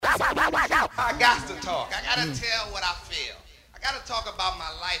I got to talk. I got to tell what I feel. I got to talk about my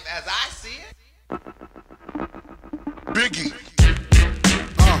life as I see it. Biggie.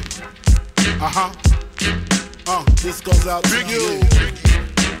 This goes out to you.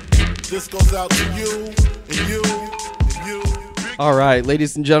 This goes out to you and you and you. All right,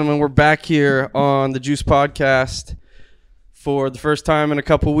 ladies and gentlemen, we're back here on the Juice Podcast for the first time in a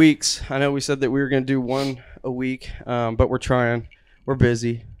couple weeks. I know we said that we were going to do one a week, but we're trying. We're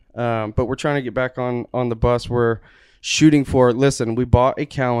busy, but we're trying to get back on the bus. We're shooting for, listen, we bought a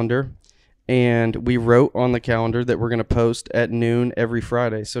calendar, and we wrote on the calendar that we're going to post at noon every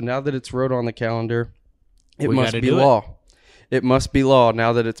Friday. So now that it's wrote on the calendar, it must be law. It must be law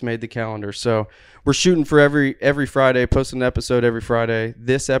now that it's made the calendar. So we're shooting for every Friday, posting an episode every Friday.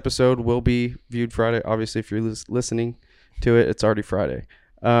 This episode will be viewed Friday. Obviously, if you're listening to it, it's already Friday.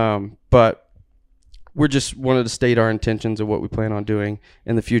 But we just wanted to state our intentions of what we plan on doing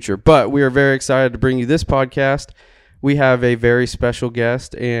in the future. But we are very excited to bring you this podcast. We have a very special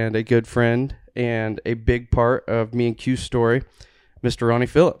guest and a good friend and a big part of me and Q's story, Mr. Ronnie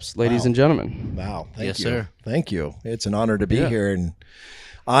Philips, ladies and gentlemen. Wow. Thank you. Sir. Thank you. It's an honor to be here. And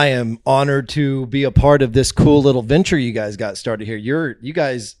I am honored to be a part of this cool little venture you guys got started here. You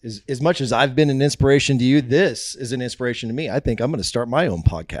guys, as much as I've been an inspiration to you, this is an inspiration to me. I think I'm going to start my own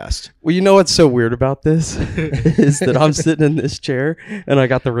podcast. Well, you know what's so weird about this is that I'm sitting in this chair and I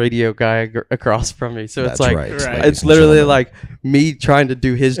got the radio guy across from me. So That's it's like, right. it's literally like me trying to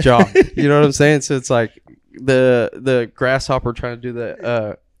do his job. You know what I'm saying? So it's like the grasshopper trying to do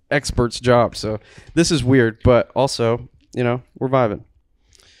the expert's job. So this is weird, but also, you know, we're vibing.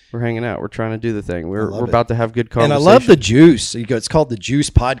 We're hanging out. We're trying to do the thing. We're about to have good conversation. And I love the juice. It's called the Juice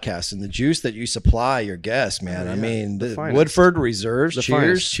Podcast, and the juice that you supply your guests, man. I mean, the Woodford Reserves. The cheers.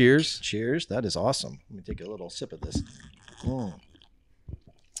 finest. Cheers. Cheers. That is awesome. Let me take a little sip of this.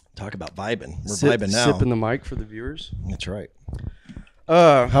 Talk about vibing. We're vibing now. Sipping the mic for the viewers. That's right.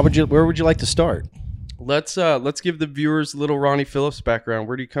 Where would you like to start? Let's give the viewers a little Ronnie Philips background.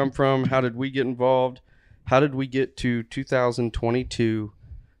 Where do you come from? How did we get involved? How did we get to 2022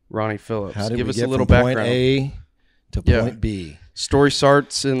 Ronnie Philips? How did give we us get a little from background. Point A to point B. Story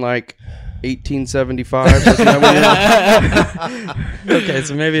starts in like 1875. Okay,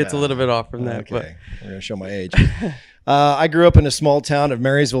 so maybe it's a little bit off from that. Okay, but we're gonna show my age. I grew up in a small town of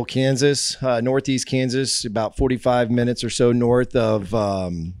Marysville, Kansas, northeast Kansas, about 45 minutes or so north of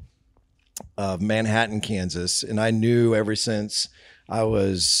Manhattan, Kansas. And I knew ever since I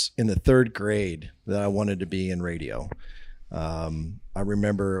was in the third grade that I wanted to be in radio. I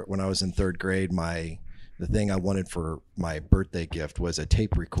remember when I was in third grade, the thing I wanted for my birthday gift was a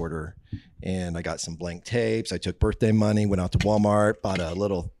tape recorder, and I got some blank tapes. I took birthday money, went out to Walmart, bought a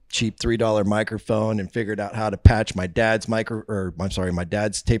little cheap $3 microphone, and figured out how to patch my dad's my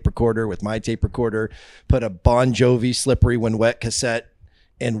dad's tape recorder with my tape recorder. Put a Bon Jovi "Slippery When Wet" cassette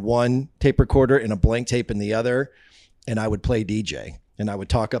in one tape recorder and a blank tape in the other, and I would play DJ, and I would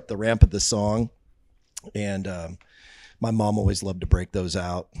talk up the ramp of the song, and my mom always loved to break those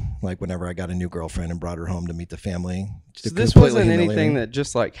out, like whenever I got a new girlfriend and brought her home to meet the family. So this wasn't anything that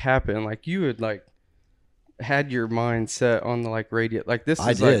just like happened. Like you had like had your mind set on the like radio. Like this.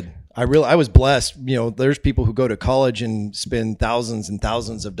 I did. I was blessed. You know, there's people who go to college and spend thousands and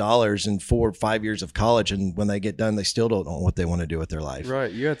thousands of dollars in 4 or 5 years of college, and when they get done, they still don't know what they want to do with their life. Right.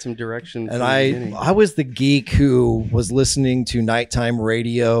 You had some direction. And I was the geek who was listening to nighttime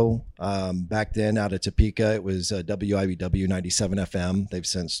radio. Back then out of Topeka, it was WIBW 97 FM. They've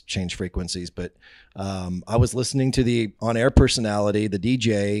since changed frequencies, but I was listening to the on-air personality, the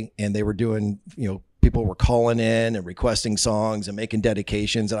DJ, and they were doing, people were calling in and requesting songs and making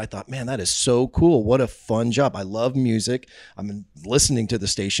dedications. And I thought, man, that is so cool. What a fun job. I love music. I'm listening to the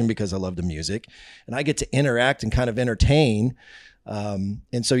station because I love the music, and I get to interact and kind of entertain.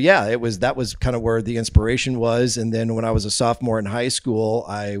 And so, that was kind of where the inspiration was. And then when I was a sophomore in high school,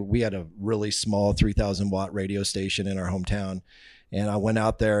 we had a really small 3,000 watt radio station in our hometown. And I went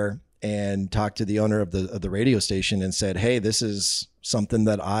out there and talked to the owner of the radio station and said, hey, this is something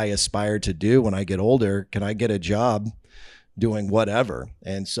that I aspire to do when I get older. Can I get a job doing whatever?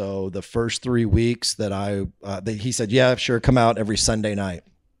 And so the first 3 weeks that he said, yeah, sure. Come out every Sunday night.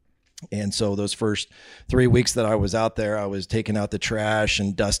 And so those first 3 weeks that I was out there, I was taking out the trash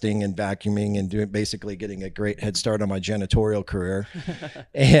and dusting and vacuuming and basically getting a great head start on my janitorial career.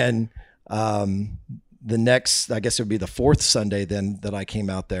 And the next, I guess it would be the fourth Sunday then that I came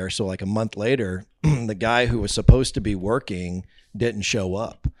out there. So like a month later, the guy who was supposed to be working didn't show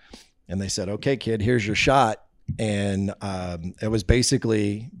up. And they said, okay, kid, here's your shot. And it was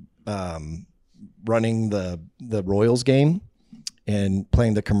basically running the Royals game. and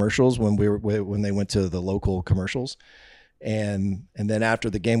playing the commercials when they went to the local commercials. And then after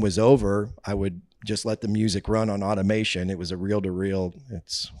the game was over, I would just let the music run on automation. It was a reel-to-reel.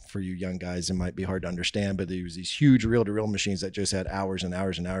 It's, for you young guys, it might be hard to understand, but there was these huge reel-to-reel machines that just had hours and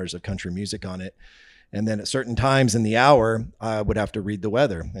hours and hours of country music on it. And then at certain times in the hour, I would have to read the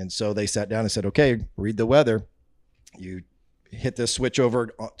weather. And so they sat down and said, okay, read the weather. You hit the switch over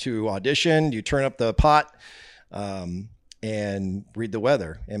to audition, you turn up the pot, and read the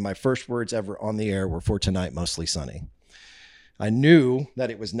weather. And my first words ever on the air were, "For tonight, mostly sunny." I knew that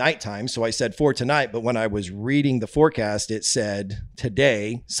it was nighttime, so I said "for tonight," but when I was reading the forecast, it said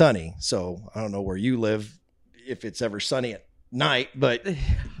today, sunny. So I don't know where you live, if it's ever sunny at night, but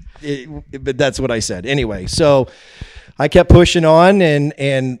that's what I said. Anyway, so I kept pushing on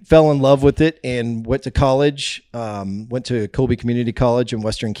and fell in love with it and went to college, went to Colby Community College in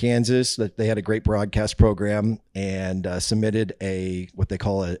Western Kansas. They had a great broadcast program, and submitted what they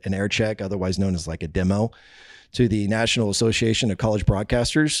call an air check, otherwise known as like a demo, to the National Association of College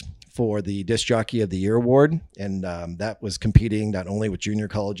Broadcasters for the Disc Jockey of the Year award. And that was competing not only with junior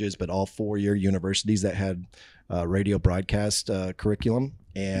colleges, but all four-year universities that had radio broadcast curriculum.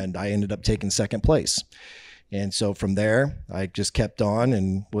 And I ended up taking second place. And so from there, I just kept on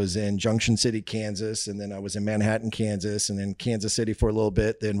and was in Junction City, Kansas. And then I was in Manhattan, Kansas, and then Kansas City for a little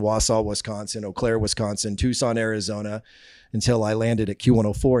bit, then Wausau, Wisconsin, Eau Claire, Wisconsin, Tucson, Arizona, until I landed at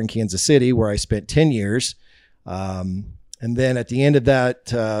Q104 in Kansas City, where I spent 10 years. And then at the end of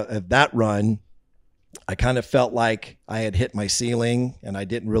that run, I kind of felt like I had hit my ceiling and I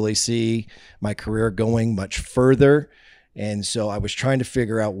didn't really see my career going much further. And so I was trying to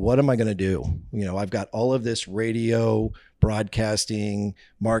figure out, what am I going to do? You know, I've got all of this radio, broadcasting,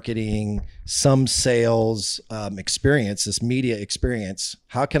 marketing, some sales experience, this media experience.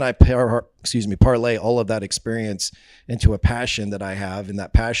 How can I parlay all of that experience into a passion that I have? And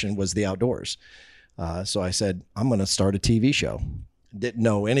that passion was the outdoors. So I said, I'm going to start a TV show. Didn't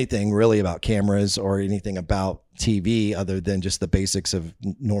know anything really about cameras or anything about TV other than just the basics of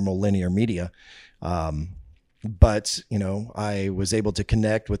normal linear media. But, you know, I was able to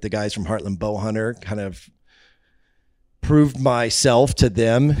connect with the guys from Heartland Bowhunter, kind of proved myself to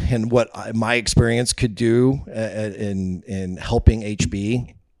them and what my experience could do in helping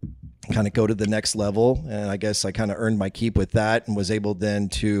HB kind of go to the next level. And I guess I kind of earned my keep with that and was able then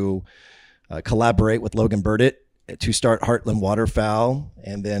to collaborate with Logan Burdett to start Heartland Waterfowl.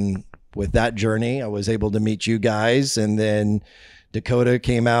 And then with that journey, I was able to meet you guys. And then Dakota you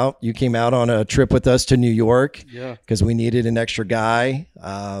came out on a trip with us to New York, because we needed an extra guy.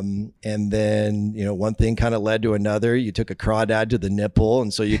 And then, you know, one thing kind of led to another. You took a crawdad to the nipple,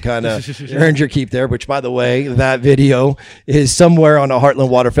 and so you kind of earned your keep there, which, by the way, that video is somewhere on a Heartland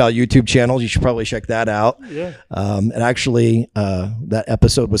Waterfowl YouTube channel. You should probably check that out. Yeah. And actually, that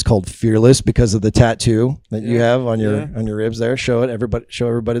episode was called Fearless because of the tattoo that you have on your ribs there. Show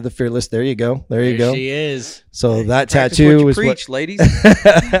everybody the Fearless. There you go. There you go. She is. So that tattoo was preach, ladies.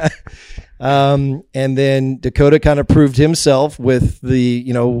 And then Dakota kind of proved himself with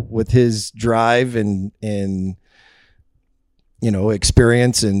with his drive and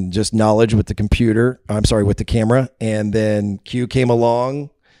experience and just knowledge with the with the camera. And then Q came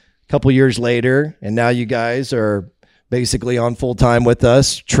along a couple years later, and now you guys are basically on full time with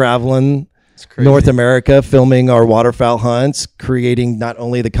us, traveling North America, filming our waterfowl hunts, creating not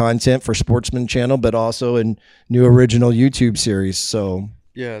only the content for Sportsman Channel, but also a new original YouTube series. So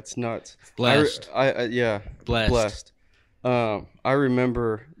yeah, it's nuts. Blessed. Blessed. I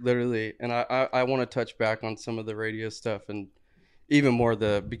remember literally, and I want to touch back on some of the radio stuff and even more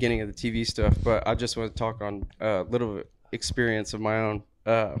the beginning of the TV stuff, but I just want to talk on a little experience of my own.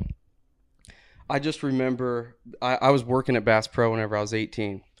 I just remember I was working at Bass Pro whenever I was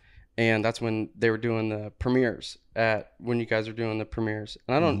 18. And that's when they were doing the premieres when you guys were doing the premieres.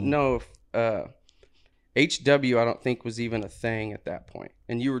 And I don't know if HW, I don't think, was even a thing at that point.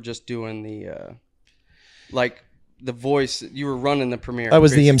 And you were just doing the the voice. You were running the premiere. I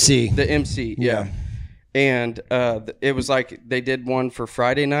was the MC. The MC, yeah. And it was like they did one for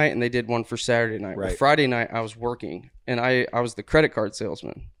Friday night and they did one for Saturday night. Right. Well, Friday night I was working, and I was the credit card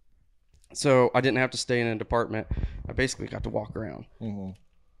salesman. So I didn't have to stay in a department. I basically got to walk around. Mm-hmm.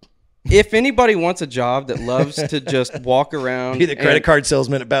 If anybody wants a job that loves to just walk around, be the credit card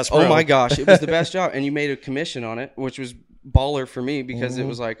salesman at Bass Pro. Oh my gosh, it was the best job, and you made a commission on it, which was baller for me because it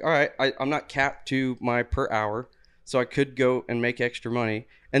was like, all right, I'm not capped to my per hour, so I could go and make extra money,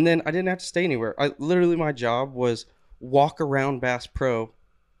 and then I didn't have to stay anywhere. Literally, my job was walk around Bass Pro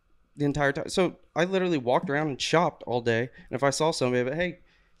the entire time. So I literally walked around and shopped all day, and if I saw somebody, hey,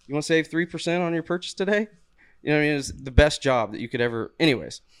 you want to save 3% on your purchase today? You know what I mean? It was the best job that you could ever.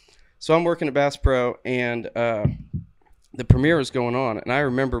 Anyways, so I'm working at Bass Pro, and the premiere was going on. And I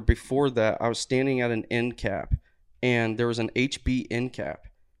remember before that, I was standing at an end cap, and there was an HB end cap.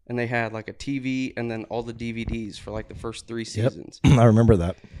 And they had like a TV and then all the DVDs for like the first 3 seasons. Yep. I remember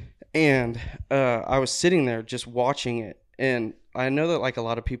that. And I was sitting there just watching it. And I know that like a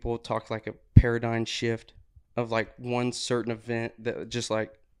lot of people talk like a paradigm shift of like one certain event that just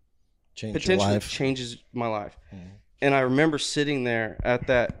like potentially changes my life. Mm-hmm. And I remember sitting there at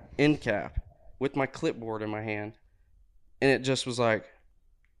that end cap with my clipboard in my hand. And it just was like,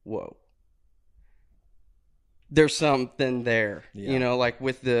 whoa. There's something there, you know, like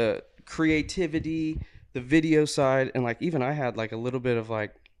with the creativity, the video side, and like even I had like a little bit of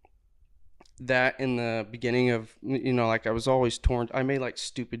like that in the beginning of, you know, like I was always torn. I made like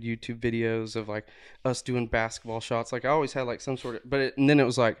stupid YouTube videos of like us doing basketball shots. Like I always had like some sort of, and then it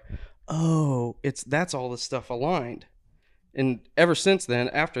was like, oh, that's all the stuff aligned. And ever since then,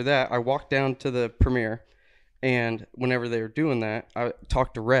 after that, I walked down to the premiere, and whenever they were doing that, I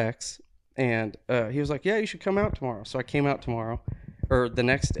talked to Rex. And he was like, yeah, you should come out tomorrow. So I came out tomorrow, or the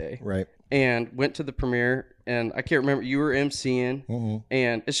next day. Right. And went to the premiere. And I can't remember, you were emceeing. Mm-hmm.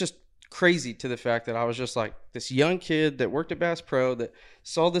 And it's just crazy to the fact that I was just like this young kid that worked at Bass Pro that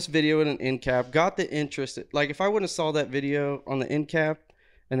saw this video in an end cap, got the interest. Like if I wouldn't have saw that video on the end cap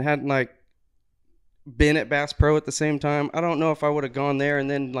and hadn't like been at Bass Pro at the same time, I don't know if I would have gone there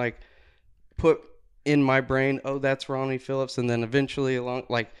and then like put in my brain, oh, that's Ronnie Philips. And then eventually along,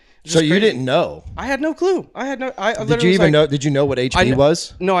 like, so you didn't know? I had no clue. Did you even know? Did you know what HB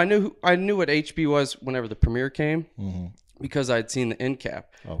was? No, I knew what HB was whenever the premiere came, because I'd seen the end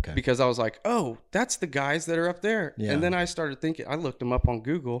cap. Okay. Because I was like, oh, that's the guys that are up there. Yeah. And then I started thinking. I looked them up on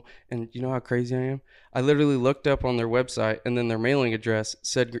Google, and you know how crazy I am. I literally looked up on their website, and then their mailing address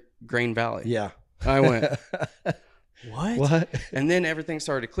said Grain Valley. Yeah. I went, what? And then everything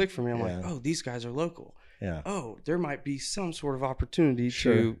started to click for me. I'm like, oh, these guys are local. Yeah. Oh, there might be some sort of opportunity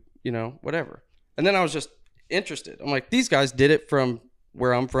to, you know, whatever. And then I was just interested. I'm like, these guys did it from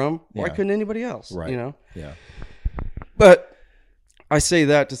where I'm from. Why couldn't anybody else? Right. You know? Yeah. But I say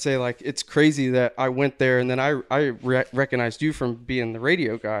that to say, like, it's crazy that I went there and then I recognized you from being the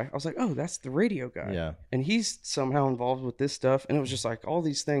radio guy. I was like, oh, that's the radio guy. Yeah. And he's somehow involved with this stuff. And it was just like all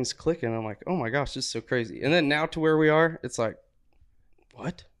these things clicking. I'm like, oh my gosh, this is so crazy. And then now to where we are, it's like,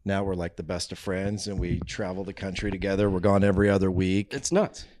 what? Now we're like the best of friends, and we travel the country together. We're gone every other week. It's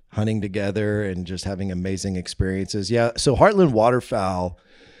nuts. Hunting together and just having amazing experiences. Yeah. So Heartland Waterfowl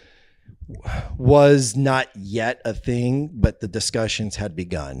was not yet a thing, but the discussions had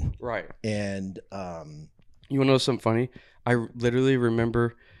begun. Right. And you want to know something funny? I literally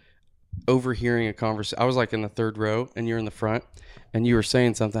remember overhearing a conversation. I was like in the third row, and you're in the front, and you were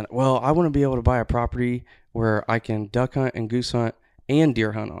saying something. Well, I want to be able to buy a property where I can duck hunt and goose hunt and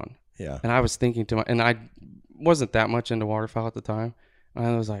deer hunt on. Yeah. And I was thinking to and I wasn't that much into waterfowl at the time.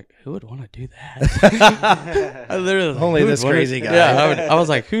 I was like, who would want to do that? I literally only this crazy guy. Yeah, I was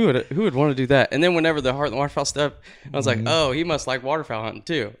like, who would want to do that? And then whenever the Heartland Waterfowl stuff, I was like, oh, he must like waterfowl hunting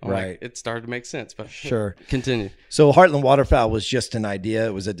too. I'm right. Like, it started to make sense. But sure, continue. So Heartland Waterfowl was just an idea.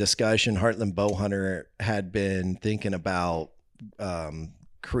 It was a discussion. Heartland Bowhunter had been thinking about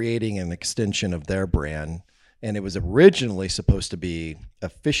creating an extension of their brand, and it was originally supposed to be a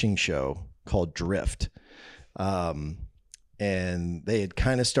fishing show called Drift. And they had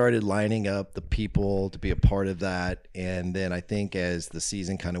kind of started lining up the people to be a part of that. And then I think as the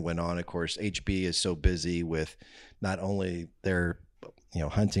season kind of went on, of course, HB is so busy with not only their,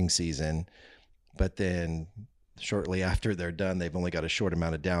 hunting season, but then shortly after they're done, they've only got a short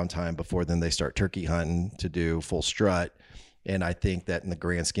amount of downtime before then they start turkey hunting to do full strut. And I think that in the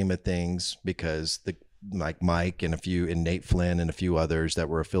grand scheme of things, because like Mike and Nate Flynn and a few others that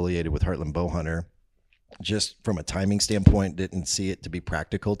were affiliated with Heartland Bowhunter, just from a timing standpoint, didn't see it to be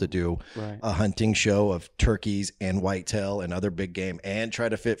practical to do a hunting show of turkeys and whitetail and other big game and try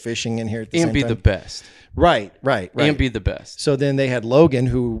to fit fishing in here at the same time. And be the best. Right. And be the best. So then they had Logan,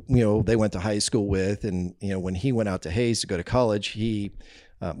 who, they went to high school with. And, when he went out to Hayes to go to college, he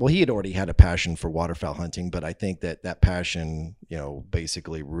had already had a passion for waterfowl hunting. But I think that passion,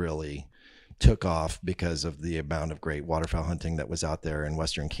 basically really took off because of the amount of great waterfowl hunting that was out there in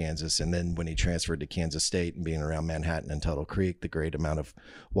western Kansas. And then when he transferred to Kansas State and being around Manhattan and Tuttle Creek, the great amount of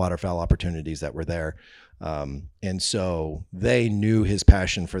waterfowl opportunities that were there. And so they knew his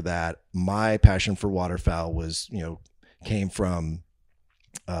passion for that. My passion for waterfowl was, came from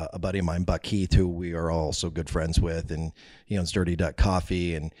a buddy of mine, Buck Heath, who we are also good friends with, and he owns Dirty Duck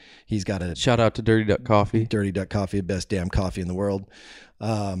Coffee, and he's got a shout out to Dirty Duck Coffee. Dirty Duck Coffee, the best damn coffee in the world.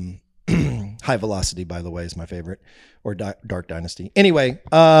 High Velocity, by the way, is my favorite, or Dark Dynasty. Anyway,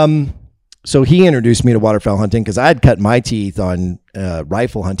 so he introduced me to waterfowl hunting because I had cut my teeth on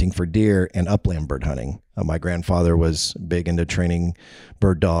rifle hunting for deer and upland bird hunting. My grandfather was big into training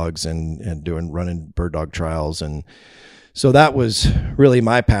bird dogs and running bird dog trials. And so that was really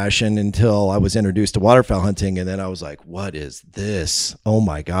my passion until I was introduced to waterfowl hunting. And then I was like, what is this? Oh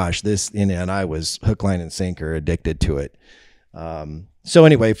my gosh, this. And I was hook, line, and sinker addicted to it. So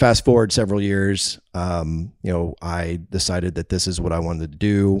anyway, fast forward several years, I decided that this is what I wanted to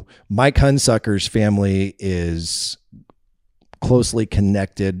do. Mike Hunsucker's family is closely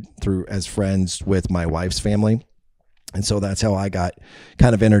connected as friends with my wife's family. And so that's how I got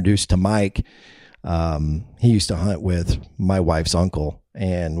kind of introduced to Mike. He used to hunt with my wife's uncle,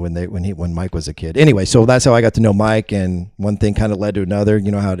 and when Mike was a kid. Anyway, so that's how I got to know Mike, and one thing kind of led to another.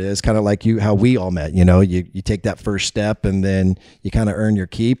 You know how it is, kind of like how we all met. You take that first step, and then you kind of earn your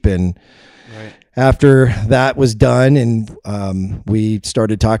keep. And Right. After that was done, and we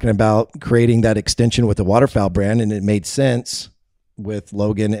started talking about creating that extension with the waterfowl brand, and it made sense with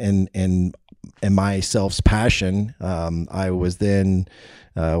Logan and myself's passion. I was then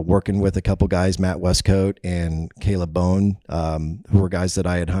working with a couple guys, Matt Westcoat and Caleb Bone, who were guys that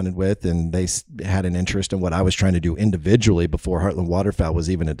I had hunted with, and they had an interest in what I was trying to do individually before Heartland Waterfowl was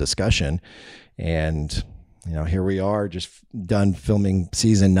even a discussion. And here we are, just done filming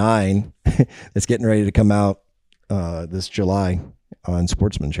season 9. It's getting ready to come out this July on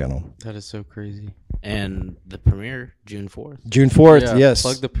Sportsman Channel. That is so crazy. And the premiere, June 4th. June 4th, yes.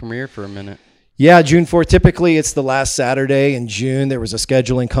 Plug the premiere for a minute. Yeah, June 4th. Typically, it's the last Saturday in June. There was a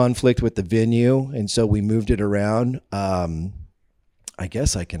scheduling conflict with the venue, and so we moved it around. I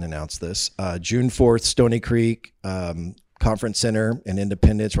guess I can announce this. June 4th, Stony Creek Conference Center in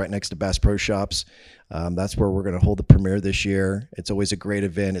Independence, right next to Bass Pro Shops. That's where we're going to hold the premiere this year. It's always a great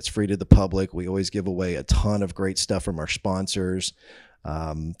event. It's free to the public. We always give away a ton of great stuff from our sponsors.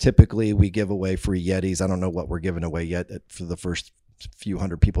 Typically, we give away free Yetis. I don't know what we're giving away yet for the first few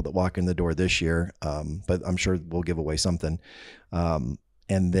hundred people that walk in the door this year, but I'm sure we'll give away something. And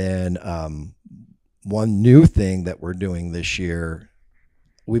then one new thing that we're doing this year,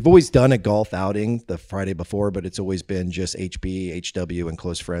 we've always done a golf outing the Friday before, but it's always been just HB, HW, and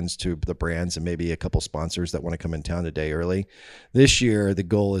close friends to the brands and maybe a couple sponsors that want to come in town a day early. This year, the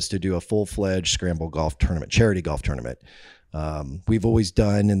goal is to do a full-fledged scramble golf tournament, charity golf tournament. We've always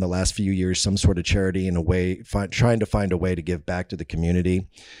done in the last few years some sort of charity in a way, trying to find a way to give back to the community.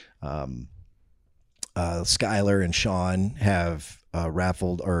 Skylar and Sean have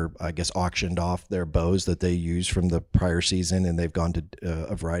raffled, or I guess auctioned off, their bows that they used from the prior season, and they've gone to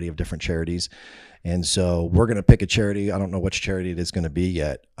a variety of different charities. And so we're going to pick a charity. I don't know which charity it is going to be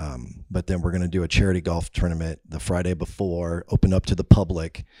yet, but then we're going to do a charity golf tournament the Friday before, open up to the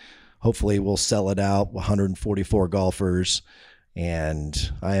public. Hopefully we'll sell it out, 144 golfers,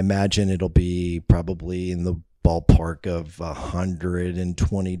 and I imagine it'll be probably in the ballpark of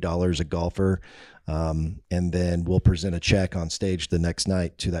 $120 a golfer, and then we'll present a check on stage the next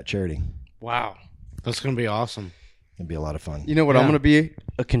night to that charity. Wow. That's going to be awesome. It'll be a lot of fun. You know what? I'm going to be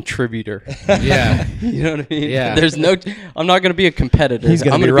a contributor. Yeah. You know what I mean? Yeah. I'm not going to be a competitor. He's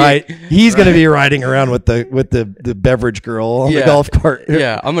going to be right. He's going to be riding around with the beverage girl on the golf cart.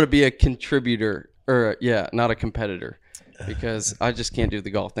 Yeah, I'm going to be a contributor, or not a competitor, because I just can't do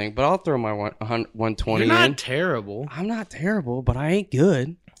the golf thing. But I'll throw my 120 You're not in. terrible. I'm not terrible, but I ain't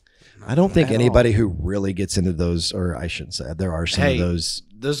good. I don't think anybody who really gets into those, or I shouldn't say, there are some of those.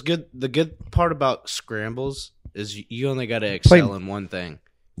 The good part about scrambles is you only got to excel in one thing.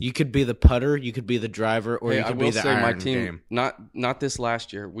 You could be the putter, you could be the driver, or you could be the iron my team, game. Not this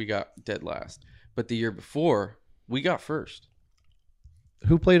last year, we got dead last, but the year before, we got first.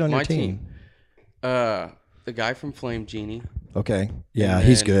 Who played on My your team? The guy from Flame Genie. Okay. Yeah, And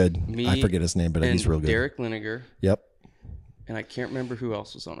he's then good. me I forget his name, but he's real good. Derek Liniger. Yep. And I can't remember who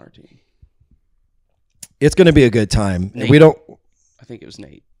else was on our team. It's going to be a good time. Nate. I think it was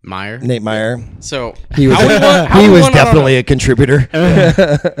Nate Nate Meyer. So He was, he was definitely a contributor.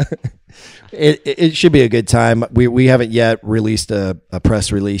 It should be a good time. We haven't yet released a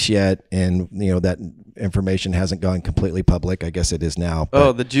press release yet, and that information hasn't gone completely public. I guess it is now.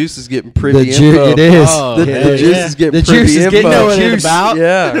 Oh, the juice is getting pretty. It is. The juice is getting The pretty. juice is getting info. what it's about.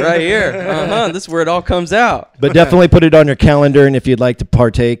 Yeah, right here. This is where it all comes out. But definitely put it on your calendar, and if you'd like to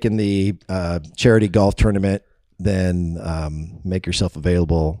partake in the charity golf tournament, then make yourself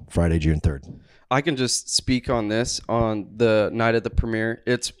available Friday, June 3rd. I can just speak on this on the night of the premiere.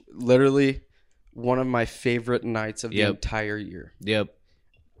 It's literally one of my favorite nights of the entire year. Yep.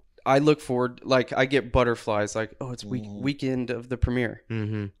 I look forward, like I get butterflies, like, oh, it's weekend of the premiere.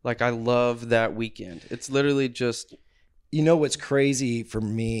 Mm-hmm. Like I love that weekend. It's literally just. You know what's crazy for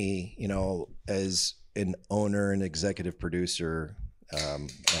me, you know, as an owner and executive producer,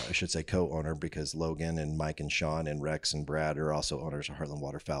 I should say co-owner, because Logan and Mike and Sean and Rex and Brad are also owners of Heartland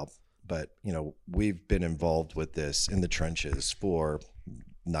Waterfowl. But, you know, we've been involved with this in the trenches for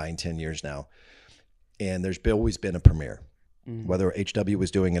 9-10 years now. And there's always been a premiere, whether HW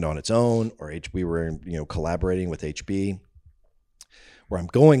was doing it on its own or we were, you know, collaborating with HB. Where I'm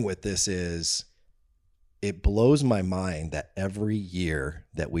going with this is, it blows my mind that every year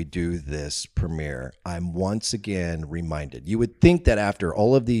that we do this premiere, I'm once again reminded. You would think that after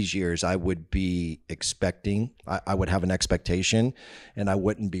all of these years, I would be expecting, I would have an expectation, and I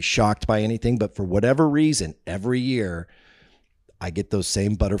wouldn't be shocked by anything. But for whatever reason, every year, I get those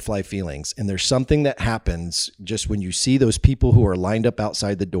same butterfly feelings. And there's something that happens just when you see those people who are lined up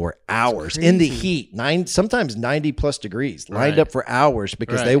outside the door hours in the heat, sometimes 90 plus degrees, lined up for hours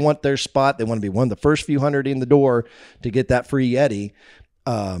because they want their spot. They want to be one of the first few hundred in the door to get that free Yeti.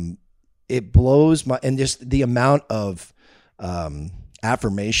 It blows my, and just the amount of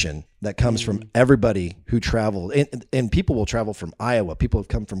affirmation that comes from everybody who traveled. And people will travel from Iowa. People have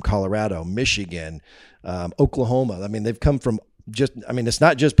come from Colorado, Michigan, Oklahoma. I mean, they've come from it's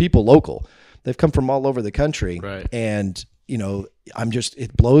not just people local. They've come from all over the country. Right. And, you know,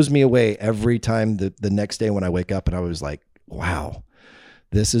 it blows me away every time the next day when I wake up and I was like, wow,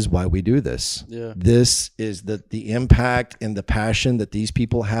 this is why we do this. Yeah. This is the impact and the passion that these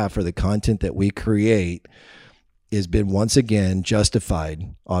people have for the content that we create has been once again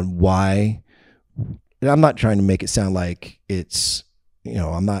justified on why. And I'm not trying to make it sound like it's, you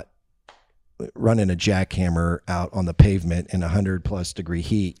know, I'm not running a jackhammer out on the pavement in 100+ degree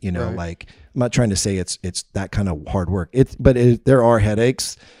heat, you know, like I'm not trying to say it's that kind of hard work. There are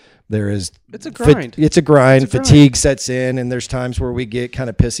headaches. It's a grind. It's a grind. Fatigue sets in, and there's times where we get kind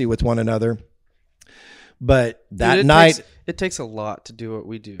of pissy with one another. But it takes a lot to do what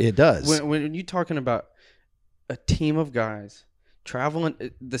we do. It does. When you're talking about a team of guys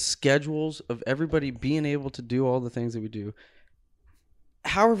traveling, the schedules of everybody being able to do all the things that we do,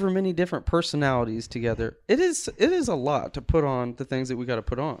 however many different personalities together, it is a lot to put on the things that we got to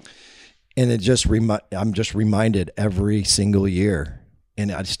put on. And I'm just reminded every single year,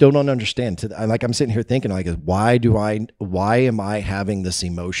 and I still don't understand. I'm sitting here thinking, like, why am I having this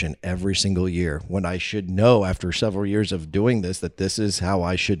emotion every single year when I should know after several years of doing this that this is how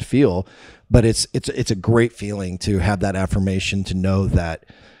I should feel? But it's a great feeling to have that affirmation, to know that,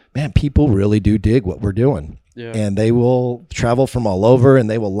 man, people really do dig what we're doing. Yeah. And they will travel from all over, and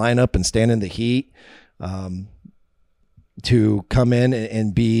they will line up and stand in the heat to come in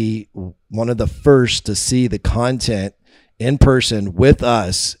and be one of the first to see the content in person with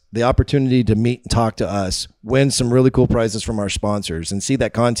us, the opportunity to meet and talk to us, win some really cool prizes from our sponsors, and see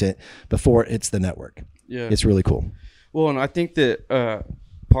that content before it's the network. Yeah. It's really cool. Well, and I think that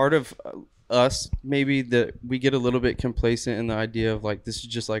part of us, maybe that we get a little bit complacent in the idea of like, this is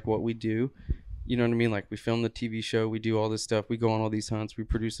just like what we do. You know what I mean? Like, we film the TV show, we do all this stuff, we go on all these hunts, we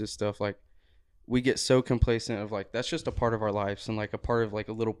produce this stuff. Like, we get so complacent of like, that's just a part of our lives and like a part of like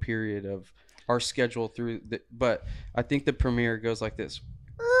a little period of our schedule through but I think the premiere goes like this.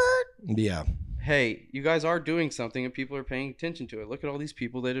 Yeah. Hey, you guys are doing something and people are paying attention to it. Look at all these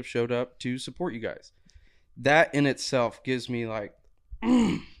people that have showed up to support you guys. That in itself gives me like,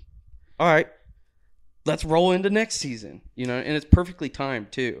 all right, let's roll into next season, you know, and it's perfectly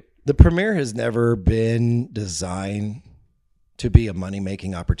timed too. The premiere has never been designed to be a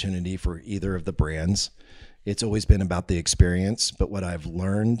money-making opportunity for either of the brands. It's always been about the experience. But what I've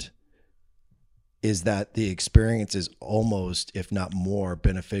learned is that the experience is almost, if not more,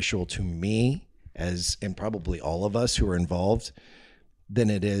 beneficial to me and probably all of us who are involved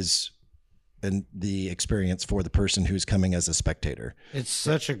than it is and the experience for the person who's coming as a spectator. It's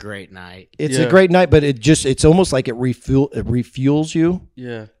such a great night. It's a great night, but it's almost like it refuels you.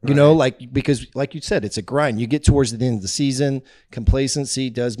 Yeah. You know, like, because like you said, it's a grind. You get towards the end of the season, complacency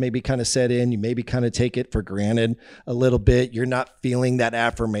does maybe kind of set in. You maybe kind of take it for granted a little bit. You're not feeling that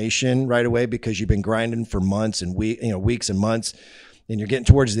affirmation right away because you've been grinding for months and weeks and months, and you're getting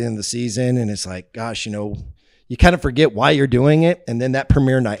towards the end of the season, and it's like, gosh, you know, you kind of forget why you're doing it. And then that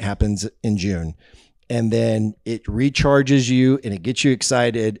premiere night happens in June. And then it recharges you and it gets you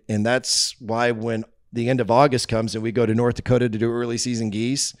excited. And that's why when the end of August comes and we go to North Dakota to do early season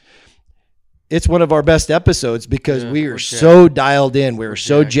geese, it's one of our best episodes because we are so dialed in. We're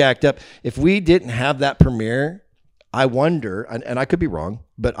so jacked up. If we didn't have that premiere, I wonder, and I could be wrong,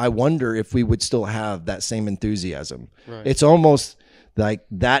 but I wonder if we would still have that same enthusiasm. Right. It's almost Like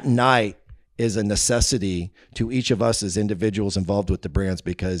that night is a necessity to each of us as individuals involved with the brands,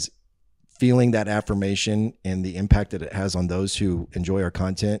 because feeling that affirmation and the impact that it has on those who enjoy our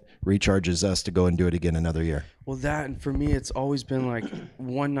content recharges us to go and do it again another year. Well, that, and for me, it's always been like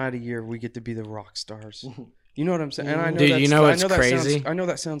one night a year we get to be the rock stars. You know what I'm saying? And I know Dude, you know what's crazy? I know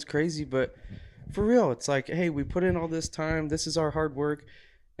that sounds crazy, but for real, it's like, hey, we put in all this time. This is our hard work.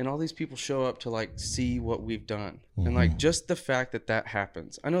 And all these people show up to like see what we've done. And like just the fact that that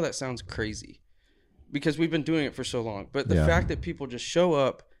happens. I know that sounds crazy because we've been doing it for so long. But the fact that people just show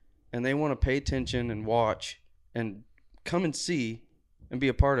up and they want to pay attention and watch and come and see and be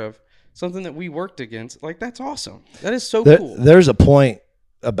a part of something that we worked against, like that's awesome. That is so cool. There's a point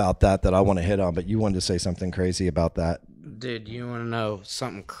about that I want to hit on, but you wanted to say something crazy about that. Dude, you want to know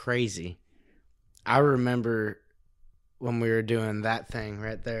something crazy? I remember when we were doing that thing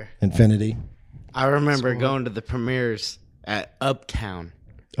right there. Infinity. I remember going to the premieres at Uptown.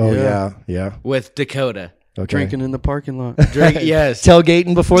 Oh, yeah. With Dakota. Okay. Drinking in the parking lot. Yes.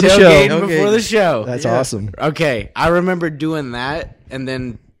 Tailgating before the show. Tailgating before the show. That's awesome. Okay. I remember doing that, and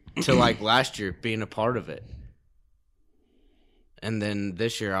then to like last year being a part of it. And then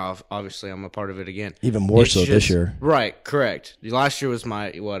this year, obviously, I'm a part of it again. Even more so this year. Right, correct. Last year was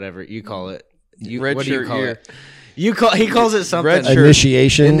my, whatever you call it. Red what do you shirt call year. it? He calls it something. Red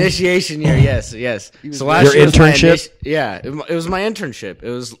shirt. Initiation year, yes. So last your year was internship? It was my internship. It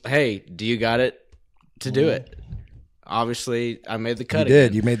was, hey, do you got it to do it? Obviously, I made the cut.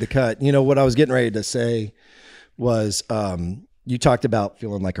 You made the cut. You know, what I was getting ready to say was you talked about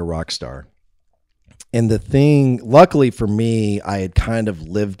feeling like a rock star. And the thing, luckily for me, I had kind of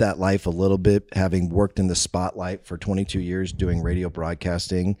lived that life a little bit, having worked in the spotlight for 22 years doing radio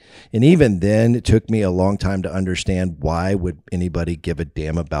broadcasting. And even then, it took me a long time to understand why would anybody give a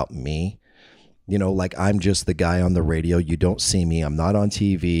damn about me. You know, like I'm just the guy on the radio. You don't see me. I'm not on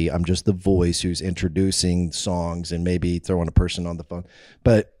TV. I'm just the voice who's introducing songs and maybe throwing a person on the phone.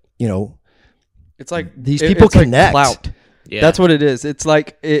 But, you know, it's like these people connect. Like clout. Yeah. That's what it is. It's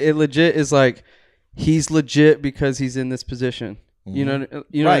like it legit is like he's legit because he's in this position. You know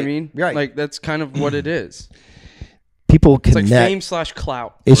what I mean? Right. Like that's kind of what it is. People connect. It's like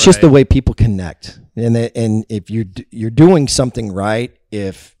fame/clout. It's just the way people connect. And if you're doing something right,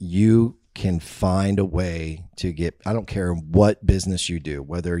 if you can find a way to get, I don't care what business you do,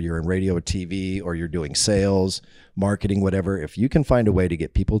 whether you're in radio or TV or you're doing sales, marketing, whatever, if you can find a way to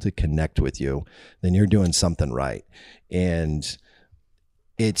get people to connect with you, then you're doing something right. And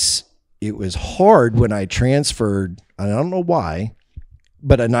it was hard when I transferred, and I don't know why,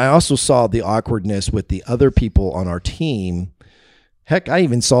 and I also saw the awkwardness with the other people on our team. Heck, I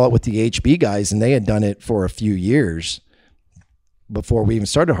even saw it with the HB guys, and they had done it for a few years before we even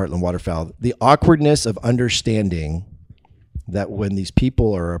started Heartland Waterfowl. The awkwardness of understanding that when these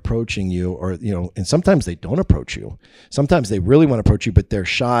people are approaching you, or, you know, and sometimes they don't approach you. Sometimes they really want to approach you, but they're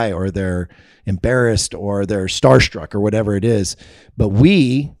shy or they're embarrassed or they're starstruck or whatever it is. But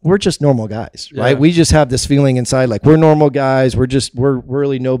we're just normal guys, right? We just have this feeling inside, like we're normal guys. We're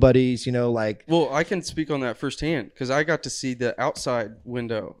really nobodies, you know, like. Well, I can speak on that firsthand because I got to see the outside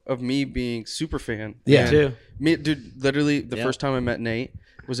window of me being super fan. Yeah. Too. Me, dude, literally the first time I met Nate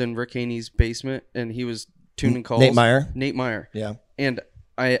was in Rick Haney's basement and he was tuning calls. Nate Meyer. Yeah. And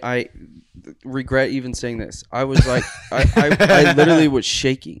I regret even saying this. I was like, I literally was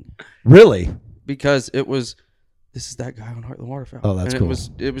shaking. Really? Because this is that guy on Heartland Waterfowl. Oh, that's and cool.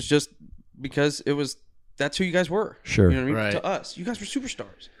 It was just because that's who you guys were. Sure. You know what I mean? Right. To us, you guys were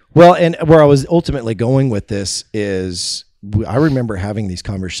superstars. Well, and where I was ultimately going with this is I remember having these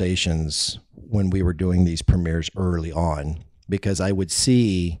conversations when we were doing these premieres early on, because I would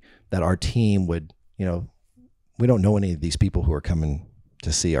see that our team would, you know, we don't know any of these people who are coming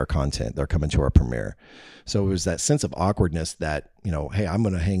to see our content. They're coming to our premiere. So it was that sense of awkwardness that, you know, hey, I'm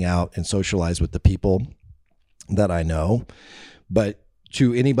going to hang out and socialize with the people that I know. But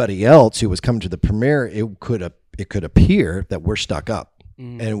to anybody else who was coming to the premiere, it could appear that we're stuck up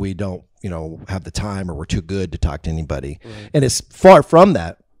and we don't, you know, have the time, or we're too good to talk to anybody. Right. And it's far from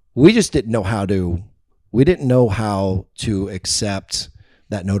that. We just didn't know how to accept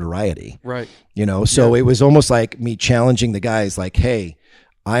that notoriety. Right. You know, so it was almost like me challenging the guys, like, hey,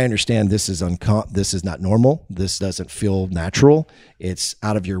 I understand this is not normal. This doesn't feel natural. It's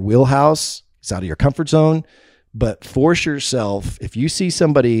out of your wheelhouse. It's out of your comfort zone. But force yourself. If you see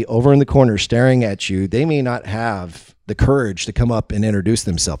somebody over in the corner staring at you, they may not have the courage to come up and introduce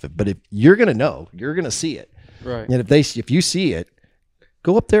themselves. But if you're going to know, you're going to see it. Right. And if you see it,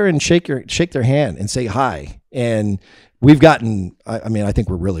 go up there and shake their hand and say hi. And we've gotten, I mean, I think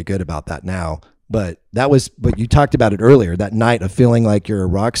we're really good about that now. But but you talked about it earlier, that night of feeling like you're a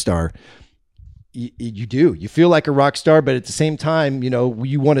rock star. You do. You feel like a rock star, but at the same time,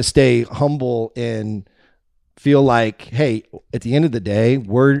 you want to stay humble and feel like, hey, at the end of the day,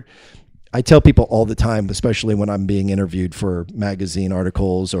 I tell people all the time, especially when I'm being interviewed for magazine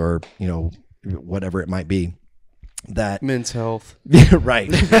articles or, whatever it might be, that Men's Health. right.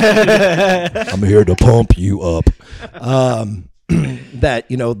 I'm here to pump you up. That,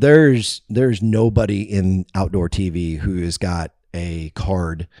 there's nobody in outdoor TV who has got a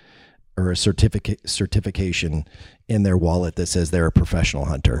card or a certification in their wallet that says they're a professional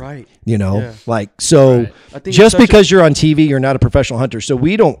hunter. Right. So Right. I think just because you're on TV, you're not a professional hunter. So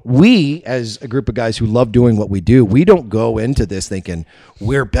we as a group of guys who love doing what we do, we don't go into this thinking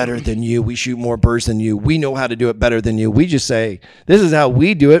we're better than you. We shoot more birds than you. We know how to do it better than you. We just say, this is how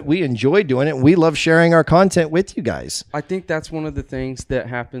we do it. We enjoy doing it. And we love sharing our content with you guys. I think that's one of the things that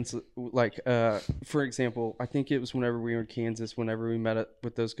happens. Like, for example, I think it was whenever we were in Kansas, whenever we met up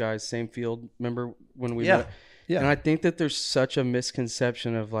with those guys, same field. Remember when we met? Yeah. And I think that there's such a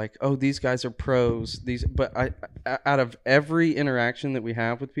misconception of like, oh, these guys are pros. But out of every interaction that we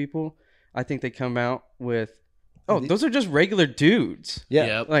have with people, I think they come out with, oh, those are just regular dudes. Yeah.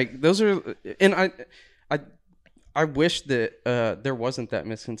 Yep. Like those are, and I wish that there wasn't that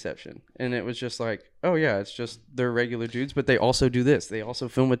misconception, and it was just like, oh yeah, it's just they're regular dudes, but they also do this. They also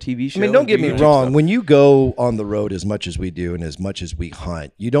film a TV show. I mean, don't get me wrong. When you go on the road as much as we do and as much as we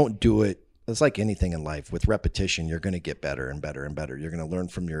hunt, you don't do it. It's like anything in life. With repetition, you're going to get better and better and better. You're going to learn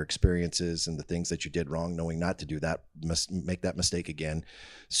from your experiences and the things that you did wrong, knowing not to do that, make that mistake again.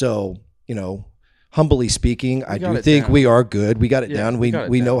 So, humbly speaking, I do think we are good. We got it down.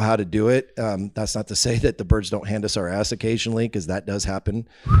 We know how to do it. That's not to say that the birds don't hand us our ass occasionally, because that does happen.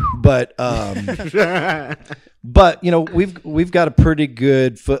 But we've got a pretty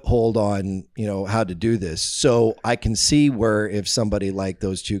good foothold on how to do this. So I can see where if somebody like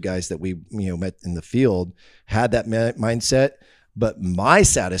those two guys that we met in the field had that mindset. But my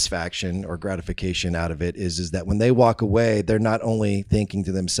satisfaction or gratification out of it is that when they walk away, they're not only thinking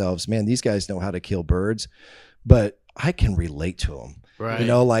to themselves, man, these guys know how to kill birds, but I can relate to them. Right.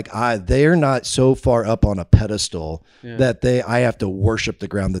 They're not so far up on a pedestal that I have to worship the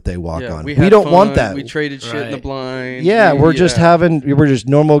ground that they walk on. We don't want that. We traded shit in the blind. Yeah, we're just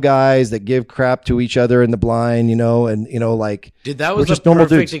normal guys that give crap to each other in the blind, Dude, that was a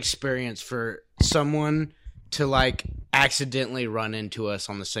perfect experience for someone to like accidentally run into us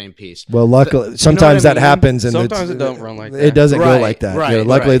on the same piece. Well, luckily, sometimes that happens, and sometimes it don't run like that. It doesn't go like that. Right.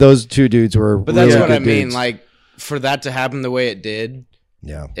 Luckily, those two dudes were. But that's really what good I mean. dudes. Like for that to happen the way it did,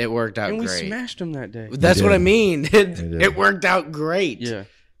 it worked out and we great. smashed them that day. That's what I mean. It worked out great.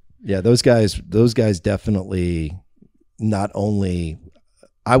 Yeah. Those guys definitely not only.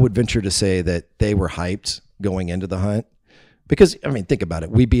 I would venture to say that they were hyped going into the hunt. Because, I mean, think about it.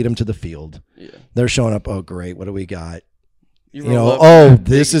 We beat them to the field. Yeah. They're showing up. Oh, great. What do we got?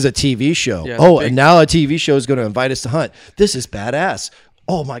 This is a TV show. Yeah, and now a TV show is going to invite us to hunt. This is badass.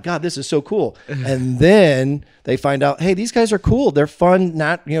 Oh, my God, this is so cool. And then they find out, hey, these guys are cool. They're fun,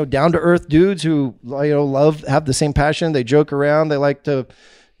 not, down-to-earth dudes who, have the same passion. They joke around. They like to,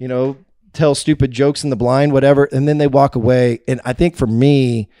 tell stupid jokes in the blind, whatever. And then they walk away. And I think for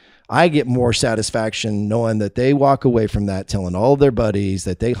me, I get more satisfaction knowing that they walk away from that telling all of their buddies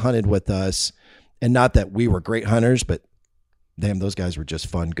that they hunted with us, and not that we were great hunters, but damn, those guys were just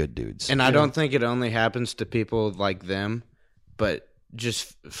fun, good dudes. And I don't think it only happens to people like them, but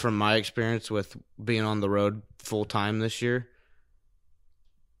just from my experience with being on the road full time this year,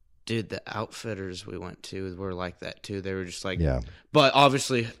 dude, the outfitters we went to were like that too. They were just like, but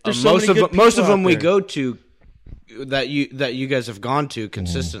obviously most of them we go to that you guys have gone to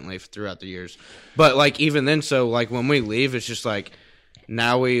consistently throughout the years. But like even then, so like when we leave, it's just like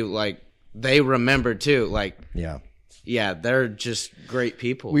now we like they remember too. Like they're just great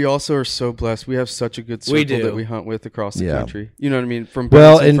people. We also are so blessed. We have such a good circle that we hunt with across the country. You know what I mean? From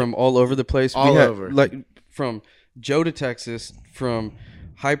from all over the place. Over. Like from Joe to Texas, from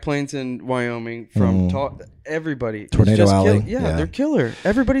High Plains in Wyoming, from everybody. Tornado Alley. They're killer.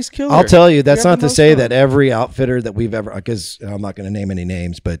 Everybody's killer. I'll tell you, that's not to say that every outfitter that we've ever, because I'm not going to name any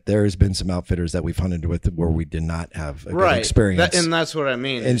names, but there's been some outfitters that we've hunted with where we did not have a good experience. And that's what I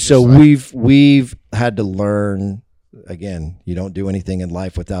mean. And so we've had to learn, again, you don't do anything in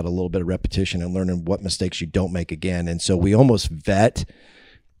life without a little bit of repetition and learning what mistakes you don't make again. And so we almost vet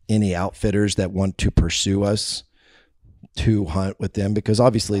any outfitters that want to pursue us to hunt with them, because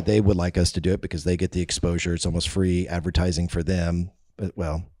obviously they would like us to do it because they get the exposure. It's almost free advertising for them. But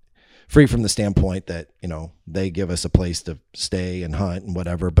free from the standpoint that, they give us a place to stay and hunt and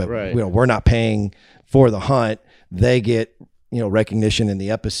whatever, but Right. we're not paying for the hunt. They get, recognition in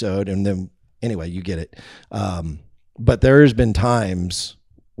the episode. And then anyway, you get it. But there's been times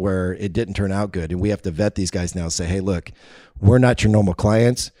where it didn't turn out good. And we have to vet these guys now and say, hey, look, we're not your normal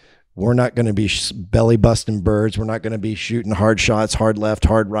clients. We're not going to be belly busting birds. We're not going to be shooting hard shots, hard left,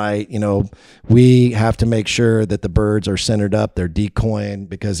 hard right. We have to make sure that the birds are centered up. They're decoying,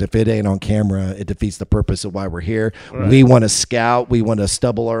 because if it ain't on camera, it defeats the purpose of why we're here. Right. We want to scout. We want to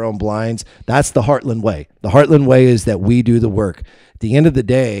stubble our own blinds. That's the Heartland way. The Heartland way is that we do the work. At the end of the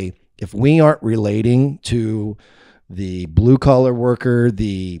day, if we aren't relating to the blue collar worker,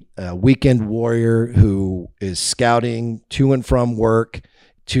 the weekend warrior who is scouting to and from work,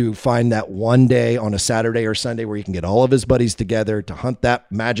 to find that one day on a Saturday or Sunday where you can get all of his buddies together to hunt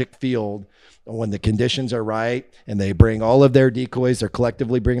that magic field when the conditions are right, and they bring all of their decoys, they're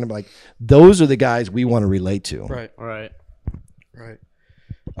collectively bringing them, like, those are the guys we want to relate to. Right.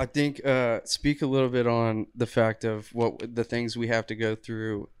 I think speak a little bit on the fact of what the things we have to go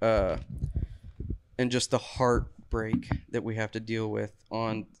through and just the heartbreak that we have to deal with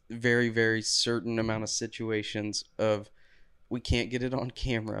on very, very certain amount of situations of, we can't get it on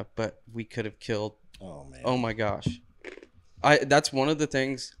camera, but we could have killed. Oh, man. Oh, my gosh. That's one of the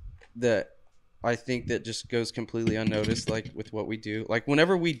things that I think that just goes completely unnoticed, like with what we do. Like,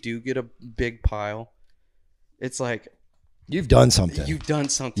 whenever we do get a big pile, it's like, you've done something. You've done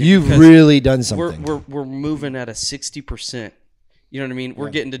something. You've really done something. We're moving at a 60%. You know what I mean? We're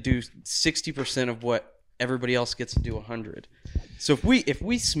getting to do 60% of what everybody else gets to do 100. So if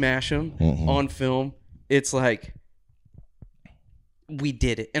we smash them on film, it's like, we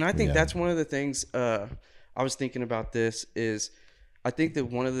did it. And I think that's one of the things I was thinking about this is, I think that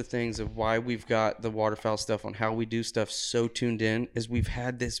one of the things of why we've got the waterfowl stuff on how we do stuff so tuned in is we've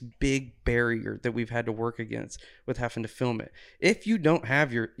had this big barrier that we've had to work against with having to film it. If you don't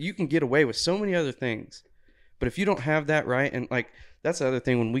have you can get away with so many other things, but if you don't have that right, and like, that's the other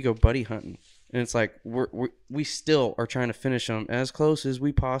thing when we go buddy hunting, and it's like, we still are trying to finish them as close as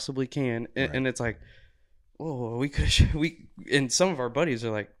we possibly can. And it's like, oh, and some of our buddies are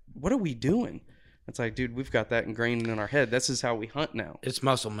like, what are we doing? It's like, dude, we've got that ingrained in our head. This is how we hunt now. It's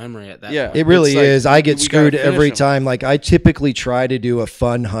muscle memory at that point. It really is. I get screwed every time. Like, I typically try to do a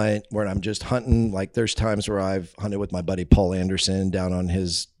fun hunt where I'm just hunting. Like, there's times where I've hunted with my buddy Paul Anderson down on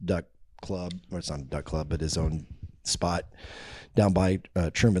his duck club, or it's not a duck club, but his own spot down by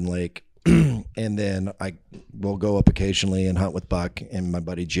Truman Lake. And then I will go up occasionally and hunt with Buck and my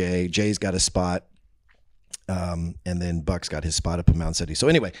buddy Jay. Jay's got a spot. And then Buck's got his spot up in Mound City. So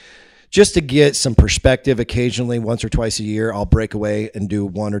anyway, just to get some perspective, occasionally, once or twice a year, I'll break away and do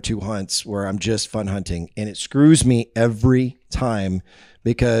 1 or 2 hunts where I'm just fun hunting. And it screws me every time,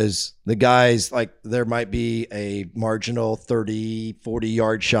 because the guys, like, there might be a marginal 30, 40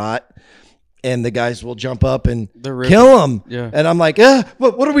 yard shot, and the guys will jump up and kill them. Yeah. And I'm like,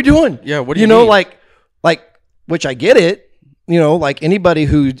 what are we doing? Yeah. What do you mean? Like, which I get it, like anybody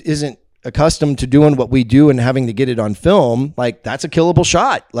who isn't accustomed to doing what we do and having to get it on film, like, that's a killable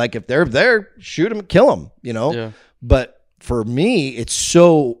shot. Like, if they're there, shoot them, kill them, Yeah. But for me, it's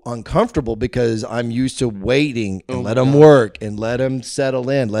so uncomfortable because I'm used to waiting and let them work and let them settle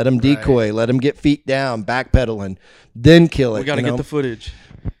in, let them decoy, let them get feet down, backpedaling, then kill it. We got to get the footage.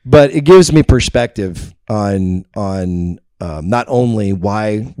 But it gives me perspective on not only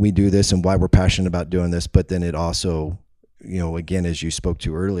why we do this and why we're passionate about doing this, but then it also, again, as you spoke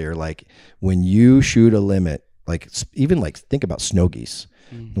to earlier, like, when you shoot a limit, like, even like, think about snow geese.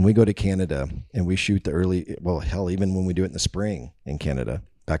 When we go to Canada and we shoot even when we do it in the spring in Canada,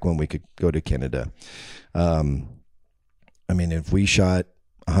 back when we could go to Canada. I mean, if we shot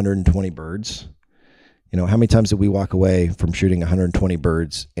 120 birds, how many times did we walk away from shooting 120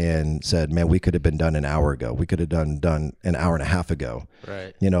 birds and said, man, we could have been done an hour ago. We could have done an hour and a half ago.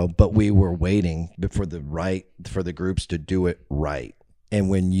 Right. But we were waiting for the groups to do it right. And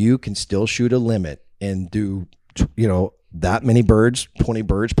when you can still shoot a limit and do, that many birds, 20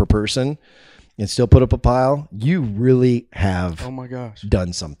 birds per person, and still put up a pile, you really have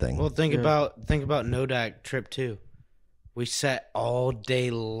done something. Well, think about Nodak trip 2. We sat all day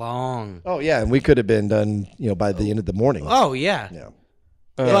long. Oh yeah, and we could have been done, by the end of the morning. Oh yeah.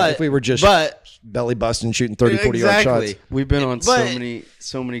 Yeah. If we were just belly busting, shooting 30, 40 yard shots. We've been on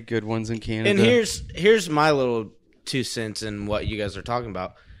so many good ones in Canada. And here's my little 2 cents in what you guys are talking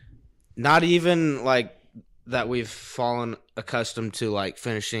about. Not even like that we've fallen accustomed to, like,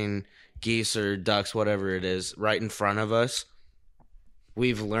 finishing geese or ducks, whatever it is, right in front of us.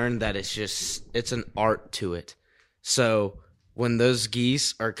 We've learned that it's an art to it. So when those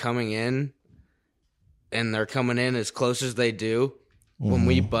geese are coming in, and they're coming in as close as they do, when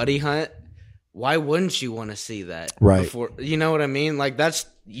we buddy hunt, why wouldn't you want to see that? Right. Before, you know what I mean? Like,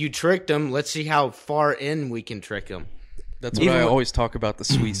 you tricked them. Let's see how far in we can trick them. That's what I always talk about, the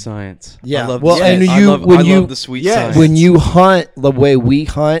sweet science. Yeah. I love Well, the and science. I love the sweet science. When you hunt the way we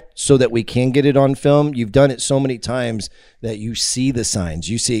hunt so that we can get it on film, you've done it so many times that you see the signs.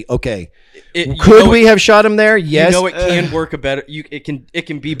 You see, okay, could we have shot him there? Yes. You know it can work better. It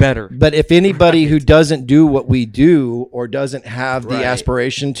can be better. But if anybody who doesn't do what we do or doesn't have the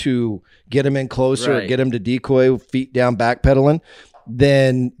aspiration to get him in closer or get him to decoy, feet down, backpedaling,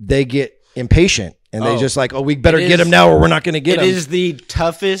 then they get impatient. And they just like, we better get him now or we're not going to get him. It is the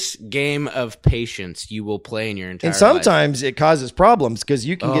toughest game of patience you will play in your entire life. And sometimes it causes problems because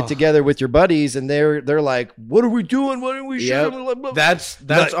you can get together with your buddies and they're like, what are we doing? What are we shooting?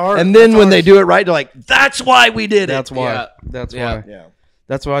 That's our. And then when they do it right, they're like, that's why we did it. That's why. Yeah. That's why. Yeah.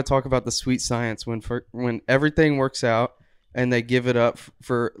 That's why I talk about the sweet science when everything works out and they give it up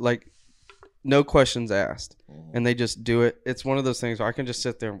for like no questions asked and they just do it. It's one of those things where I can just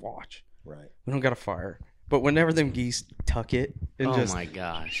sit there and watch. Right. We don't got to fire. But whenever them geese tuck it and just... Oh, my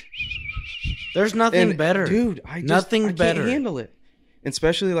gosh. There's nothing better. Dude, I can't handle it.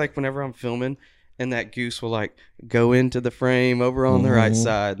 Especially like whenever I'm filming and that goose will like go into the frame over on the right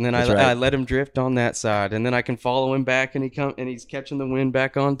side. And then I let him drift on that side. And then I can follow him back and he's catching the wind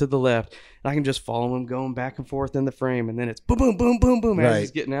back onto the left. And I can just follow him going back and forth in the frame. And then it's boom, boom, boom, boom, boom as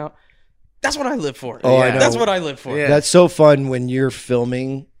he's getting out. That's what I live for. Oh, I know. That's what I live for. Yeah. That's so fun when you're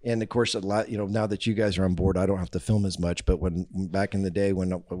filming. And of course, a lot, now that you guys are on board, I don't have to film as much. But when back in the day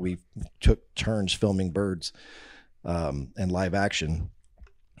when we took turns filming birds and live action,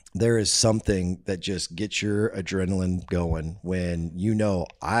 there is something that just gets your adrenaline going when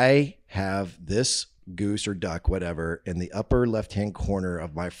I have this goose or duck, whatever, in the upper left-hand corner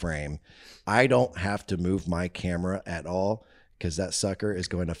of my frame. I don't have to move my camera at all. Because that sucker is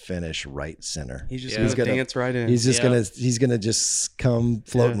going to finish right center. He's just going to dance right in. He's just gonna just come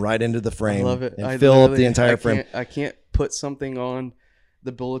floating right into the frame. I love it. And fill up the entire frame. I can't put something on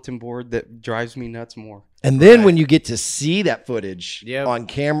the bulletin board that drives me nuts more. And then when you get to see that footage on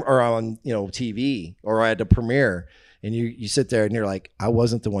camera or on TV or at a premiere, and you sit there and you're like, I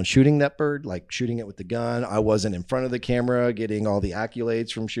wasn't the one shooting that bird, like shooting it with the gun. I wasn't in front of the camera getting all the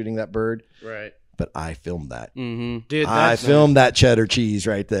accolades from shooting that bird. Right. But I filmed that. Mm-hmm. Dude, I filmed that cheddar cheese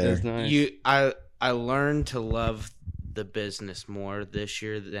right there. That's nice. I learned to love the business more this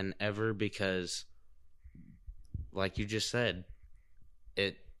year than ever because, like you just said,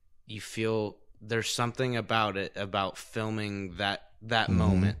 you feel there's something about it, about filming that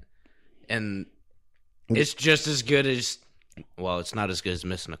moment, and it's just as good as. Well, it's not as good as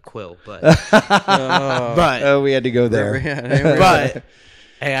missing a quill, but but we had to go there. But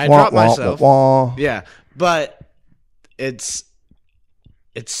hey, I dropped myself. Yeah, but it's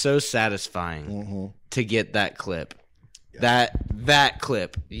so satisfying to get that clip. That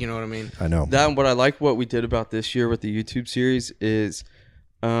clip, you know what I mean? I know. That what I like what we did about this year with the YouTube series is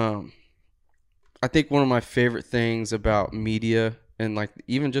I think one of my favorite things about media and like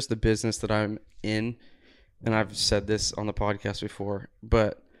even just the business that I'm in, and I've said this on the podcast before,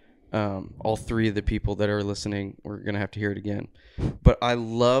 but all three of the people that are listening, we're going to have to hear it again. But I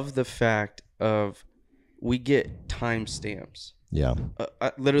love the fact of we get timestamps. Yeah.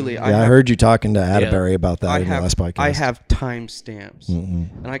 I heard you talking to Atterbury about that in the last podcast. I have timestamps.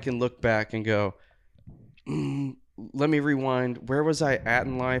 And I can look back and go, let me rewind. Where was I at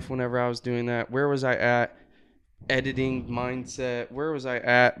in life whenever I was doing that? Where was I at editing mindset? Where was I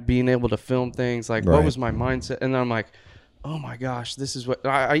at being able to film things? Like, what was my mindset? And then I'm like, oh my gosh, this is what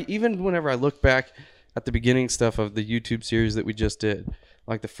I even whenever I look back at the beginning stuff of the YouTube series that we just did,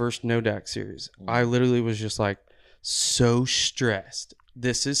 like the first Nodak series, I literally was just like so stressed.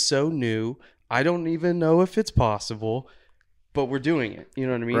 This is so new. I don't even know if it's possible, but we're doing it. You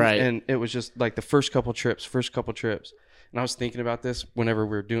know what I mean? Right. And it was just like the first couple trips. And I was thinking about this whenever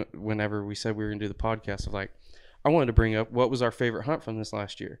we said we were going to do the podcast of like, I wanted to bring up what was our favorite hunt from this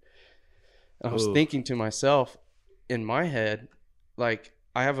last year. And I was thinking to myself, in my head, like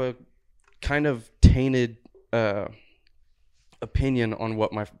I have a kind of tainted opinion on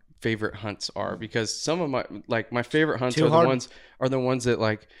what my favorite hunts are, because some of my favorite hunts are the ones that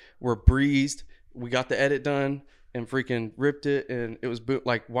like were breezed. We got the edit done and freaking ripped it, and it was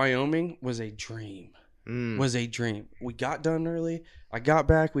like Wyoming was a dream. We got done early. I got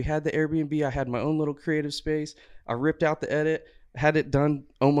back. We had the Airbnb. I had my own little creative space. I ripped out the edit, had it done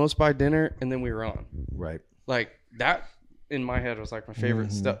almost by dinner, and then we were on. Right. Like that in my head was like my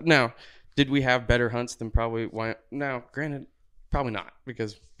favorite stuff. Now, did we have better hunts than probably Wyoming? Now, granted, Probably not,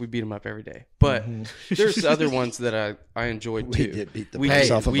 because we beat them up every day. But there's other ones that I enjoyed too. We did beat the We piss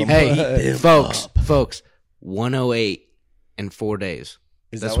did. off of We them. did. folks, 108 in 4 days.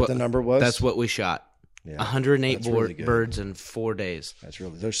 Is That's that what the number was? That's what we shot. Yeah, 108 that's really good. birds in 4 days. That's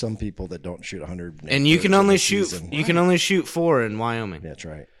really. There's some people that don't shoot 100. And you can only shoot. Season. You can only shoot 4 in Wyoming. That's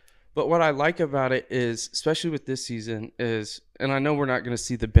right. But what I like about it is, especially with this season, is, and I know we're not going to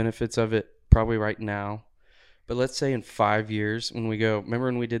see the benefits of it probably right now, but let's say in 5 years when we go, remember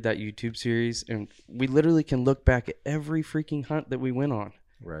when we did that YouTube series, and we literally can look back at every freaking hunt that we went on,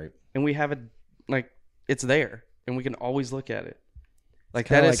 Right. and we have it, like, it's there, and we can always look at it. Like,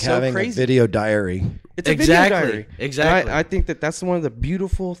 Kinda that like is so having crazy. a video diary. It's a Exactly. video diary. Exactly. And I think that's one of the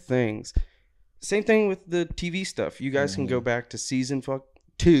beautiful things. Same thing with the TV stuff. You guys can go back to season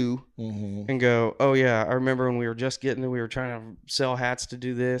 2 and go, oh yeah, I remember when we were just getting it, we were trying to sell hats to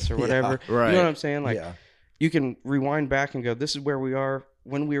do this or whatever. right. You know what I'm saying? Like, Yeah. you can rewind back and go, this is where we are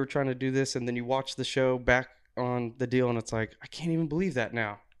when we were trying to do this, and then you watch the show back on the deal, and it's like, I can't even believe that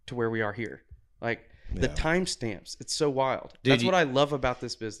now to where we are here. Like, the timestamps, it's so wild. That's what I love about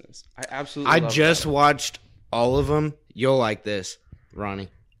this business. I absolutely love just about it. watched all of them. You'll like this, Ronnie.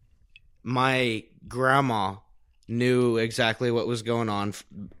 My grandma knew exactly what was going on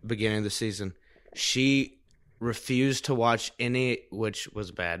beginning of the season. She refused to watch any, which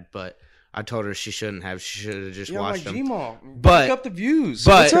was bad, but I told her she shouldn't have. She should have just watched them. G-Maw, But- rack up the views.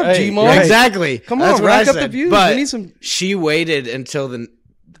 but- What's up, Hey, G-Maw? right. Exactly. Come That's on, what rack I up the said. views. But We need some. she waited until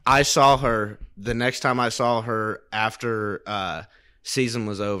I saw her the next time I saw her after season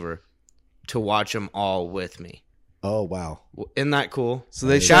was over to watch them all with me. Oh wow, Isn't that cool? So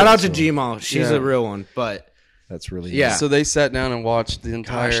they Shout out to so. G-Maw. She's Yeah. a real one. But that's really Yeah. So they sat down and watched the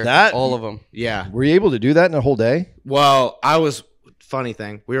entire, that- all of them. yeah. Were you able to do that in a whole day? Well, funny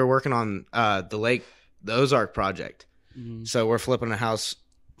thing, we were working on the Ozark project. So we're flipping a house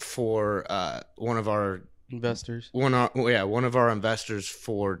for one of our Investors. one of our investors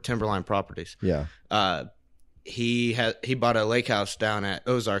for Timberline Properties. Yeah. He bought a lake house down at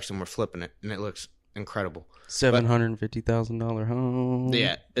Ozarks, and we're flipping it, and it looks incredible. $750,000 home.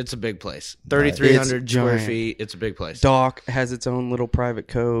 Yeah, it's a big place. 3,300 It's square giant. feet. It's a big place. Dock has its own little private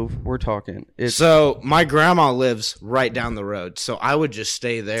cove. We're talking. It's So my grandma lives right down the road, so I would just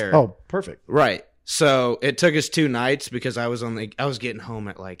stay there. Oh, perfect. Right. So it took us 2 nights because I was getting home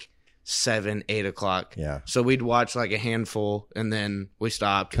at like 7, 8 o'clock. Yeah. So we'd watch like a handful, and then we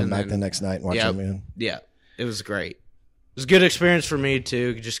stopped. Come and back then, the next night and watch yeah, them again. Yeah, it was great. It was a good experience for me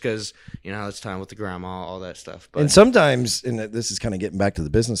too, just because it's time with the grandma, all that stuff. But And sometimes, and this is kind of getting back to the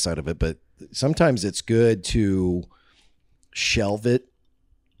business side of it, but sometimes it's good to shelve it.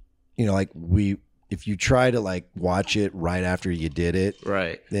 If you try to like watch it right after you did it,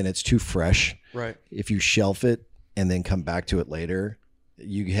 right, then it's too fresh. right. If you shelf it and then come back to it later,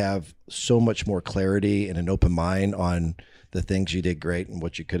 you have so much more clarity and an open mind on the things you did great and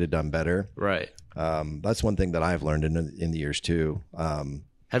what you could have done better. right. That's one thing that I've learned in the years too.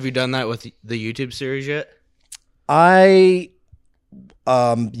 Have you done that with the YouTube series yet?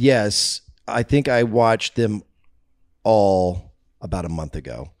 Yes, I think I watched them all about a month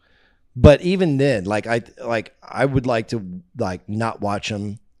ago. But even then, I would like to not watch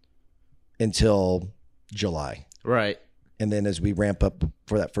them until July. Right. And then as we ramp up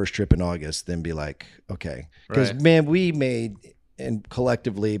for that first trip in August, then be like, okay. Because, Right. man, we made, and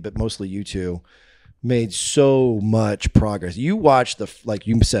collectively, but mostly you two, made so much progress. You watched like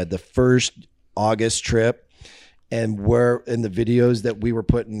you said, the first August trip, and we're in the videos that we were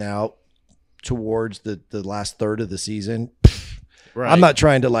putting out towards the last third of the season. Right. I'm not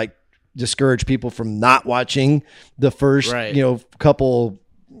trying to like discourage people from not watching the first, Right. couple,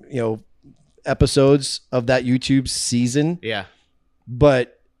 episodes of that YouTube season, Yeah.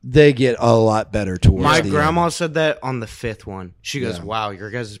 but they get a lot better towards My the grandma end. said that on the 5th one. She goes, Yeah. "Wow,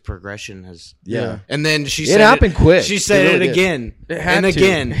 your guys' progression has." Yeah. And then she It said happened quick. She said It really it did. again It had and to.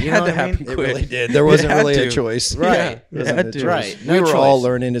 again. It You had know to what I mean? happen It quick. really did. There wasn't It had really a to. choice. Right. Yeah, it Wasn't had a to. choice. Right. We No were all choice.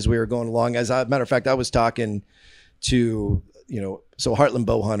 learning as we were going along. As a matter of fact, I was talking to, so Heartland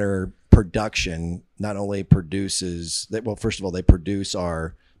Bowhunter Production not only produces, first of all, they produce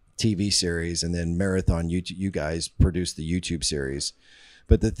our TV series, and then Marathon, you guys produce the YouTube series.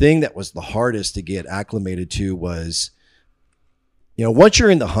 But the thing that was the hardest to get acclimated to was, once you're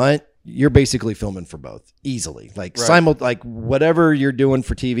in the hunt, you're basically filming for both easily. Like like whatever you're doing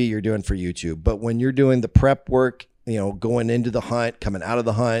for TV, you're doing for YouTube. But when you're doing the prep work, going into the hunt, coming out of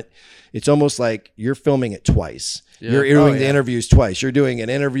the hunt, it's almost like you're filming it twice. Yeah. You're doing the interviews twice. You're doing an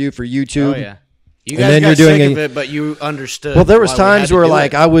interview for YouTube. Oh yeah. You And guys then got you're doing sick of a- it, but you understood. Well, there was why we had times to where do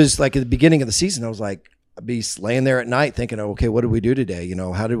like it. I was like at the beginning of the season, I was like, be laying there at night thinking, okay, what did we do today?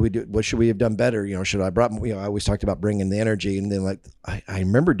 How did we do? What should we have done better? Should I brought? I always talked about bringing the energy, and then I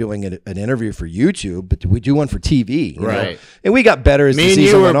remember doing an interview for YouTube, but did we do one for TV? Right. And we got better as the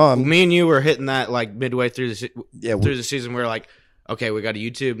season went on. Me and you were hitting that like midway through the season. We were like, okay, we got a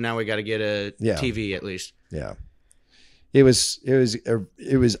YouTube now. We got to get a TV at least. Yeah. It was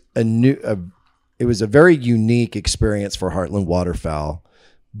a very unique experience for Heartland Waterfowl,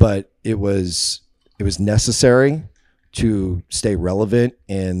 but it was necessary to stay relevant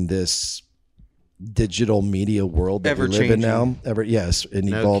in this digital media world that we live in now.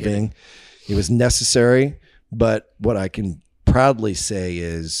 Evolving. Kidding. It was necessary, but what I can proudly say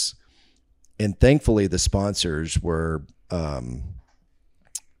is, and thankfully the sponsors were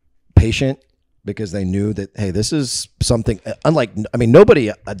patient, because they knew that, hey, this is something unlike,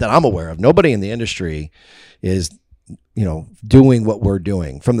 nobody that I'm aware of, nobody in the industry is, doing what we're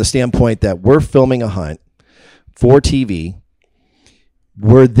doing from the standpoint that we're filming a hunt for TV.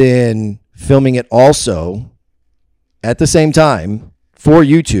 We're then filming it also at the same time for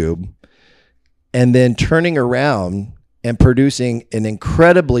YouTube, and then turning around and producing an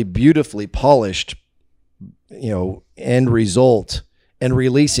incredibly beautifully polished, end result and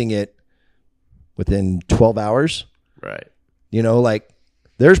releasing it within 12 hours. Right.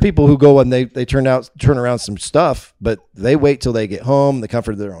 There's people who go and they turn around some stuff, but they wait till they get home, the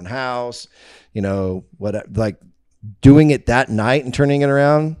comfort of their own house, doing it that night and turning it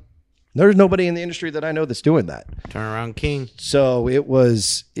around. There's nobody in the industry that I know that's doing that. Turnaround king. So it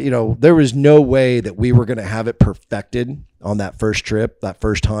was, there was no way that we were going to have it perfected on that first trip, that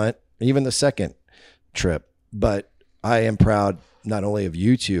first hunt, even the second trip. But I am proud not only of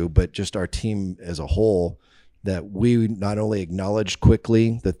you two, but just our team as a whole, that we not only acknowledged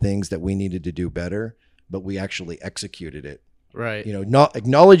quickly the things that we needed to do better, but we actually executed it. Right. Not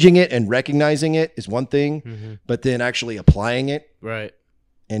acknowledging it and recognizing it is one thing, but then actually applying it. Right.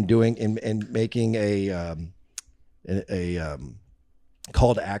 And doing and making a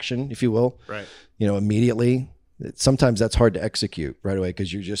call to action, if you will. Right. Immediately. Sometimes that's hard to execute right away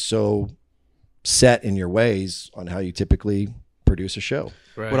because you're just so set in your ways on how you typically produce a show.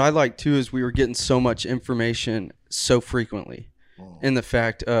 Right. What I like too is we were getting so much information so frequently, in the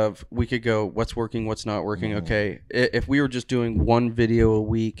fact of we could go, what's working, what's not working. Okay, if we were just doing one video a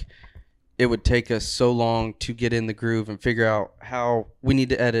week, it would take us so long to get in the groove and figure out how we need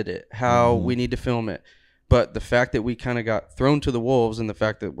to edit it, how we need to film it. But the fact that we kind of got thrown to the wolves, and the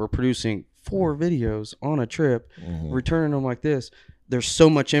fact that we're producing 4 videos on a trip, returning them like this, there's so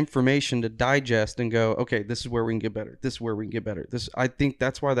much information to digest and go, okay, this is where we can get better. This is where we can get better. I think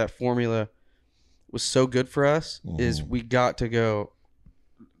that's why that formula was so good for us, is we got to go.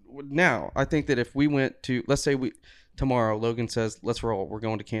 Now, I think that if we went to, let's say tomorrow, Logan says, let's roll, we're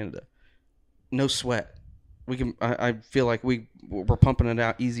going to Canada. No sweat. We can. I feel like we're pumping it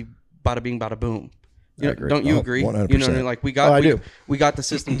out easy, bada bing, bada boom. Don't you agree? 100%. You know what I mean? Like we got the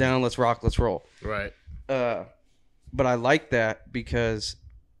system down. Let's rock. Let's roll. Right. But I like that, because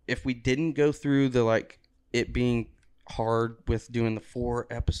if we didn't go through the it being hard with doing the 4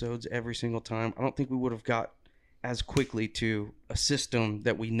 episodes every single time, I don't think we would have got as quickly to a system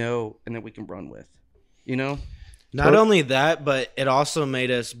that we know and that we can run with. Not only that, but it also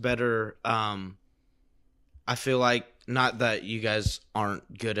made us better. I feel like, not that you guys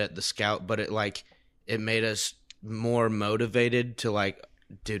aren't good at the scout, but it made us more motivated to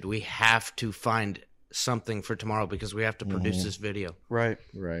dude, we have to find something for tomorrow because we have to produce this video. Right.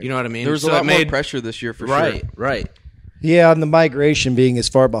 You know what I mean? There was a lot more pressure this year for sure. Right. Yeah, and the migration being as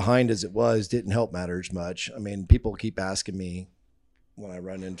far behind as it was didn't help matters much. People keep asking me when I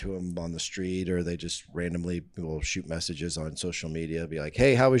run into them on the street, or they just randomly will shoot messages on social media, be like,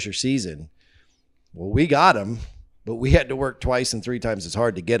 hey, how was your season? Well, we got them, but we had to work twice and 3 times as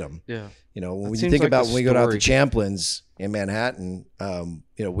hard to get them. Yeah. When you think about when we go out to Champlin's in Manhattan,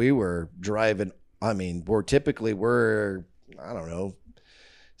 we were driving, I don't know,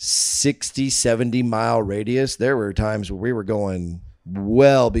 60, 70 mile radius. There were times where we were going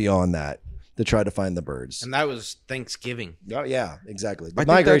well beyond that to try to find the birds. And that was Thanksgiving. Oh, yeah, exactly. The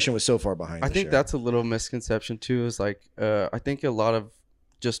migration was so far behind. I think that's a little misconception too, is I think a lot of,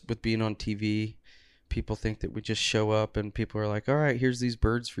 just with being on TV, people think that we just show up and people are like, all right, here's these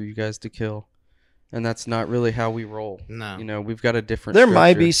birds for you guys to kill. And that's not really how we roll. No. We've got a different There structure.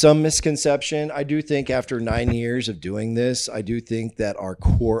 might be some misconception. I do think after 9 years of doing this, I do think that our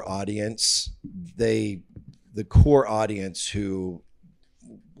core audience, the core audience who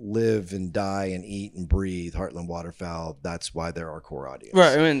live and die and eat and breathe Heartland Waterfowl, that's why they're our core audience.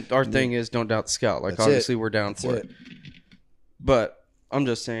 Right. Our thing is don't doubt the scout. That's obviously it. we're down That's for it. But I'm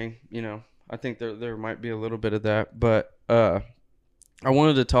just saying, I think there might be a little bit of that, but I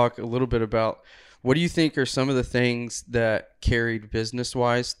wanted to talk a little bit about what do you think are some of the things that carried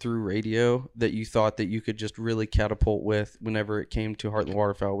business-wise through radio that you thought that you could just really catapult with whenever it came to Heartland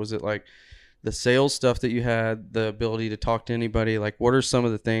Waterfowl? Was it like the sales stuff that you had, the ability to talk to anybody? Like, what are some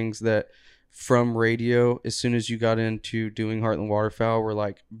of the things that from radio, as soon as you got into doing Heartland Waterfowl, were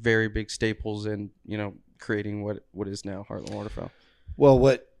like very big staples in, creating what is now Heartland Waterfowl? Well,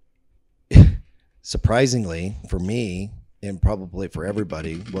 what surprisingly for me, and probably for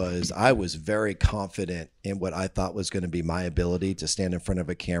everybody, was I was very confident in what I thought was going to be my ability to stand in front of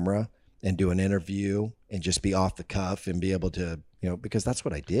a camera and do an interview and just be off the cuff and be able to, because that's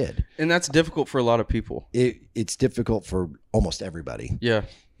what I did. And that's difficult for a lot of people. It's difficult for almost everybody. Yeah.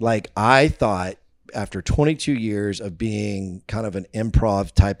 Like, I thought after 22 years of being kind of an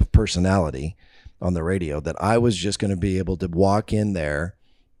improv type of personality on the radio that I was just going to be able to walk in there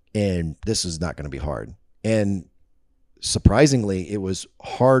and this is not going to be hard. And surprisingly, it was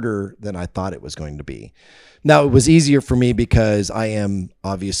harder than I thought it was going to be. Now, it was easier for me because I am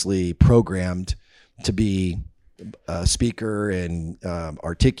obviously programmed to be a speaker and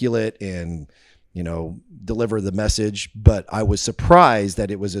articulate and, deliver the message. But I was surprised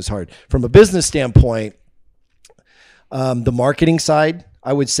that it was as hard. From a business standpoint, the marketing side,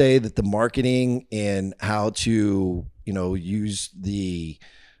 I would say that the marketing and how to, use the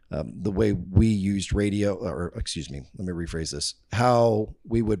way we used radio, or excuse me, let me rephrase this, how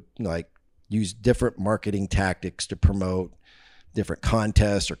we would use different marketing tactics to promote different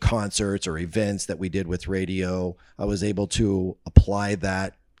contests or concerts or events that we did with radio. I was able to apply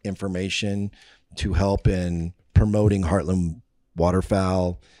that information to help in promoting Heartland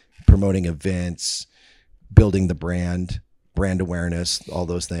Waterfowl, promoting events, building the brand awareness, all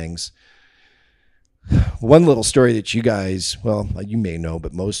those things. One little story that you guys, you may know,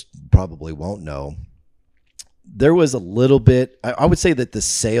 but most probably won't know. There was a little bit, I would say that the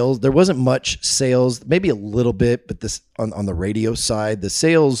sales, there wasn't much sales, maybe a little bit, but this on the radio side, the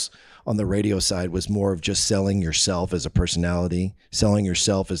sales on the radio side was more of just selling yourself as a personality, selling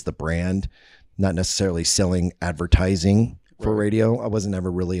yourself as the brand, not necessarily selling advertising for radio. I wasn't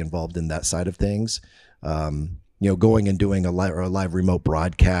ever really involved in that side of things. Going and doing a live remote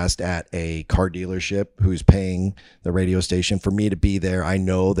broadcast at a car dealership who's paying the radio station for me to be there. I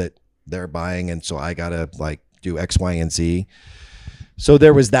know that they're buying, and so I gotta do X, Y, and Z. So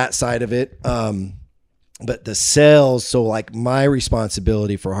there was that side of it. But the sales, so my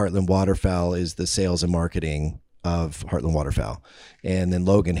responsibility for Heartland Waterfowl is the sales and marketing of Heartland Waterfowl. And then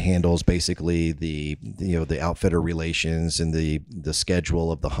Logan handles basically the outfitter relations and the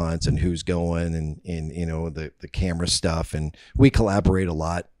schedule of the hunts and who's going and the camera stuff. And we collaborate a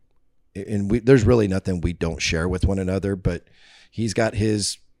lot, and there's really nothing we don't share with one another, but he's got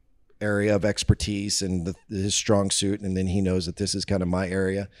his area of expertise and his strong suit. And then he knows that this is kind of my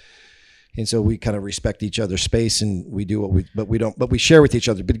area. And so we kind of respect each other's space, and we do but we share with each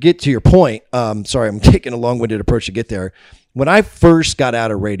other. But to get to your point, sorry, I'm taking a long-winded approach to get there. When I first got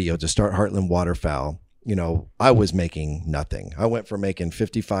out of radio to start Heartland Waterfowl, I was making nothing. I went from making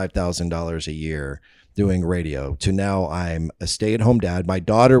 $55,000 a year doing radio to now I'm a stay-at-home dad. My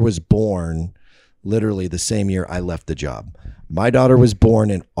daughter was born literally the same year I left the job. My daughter was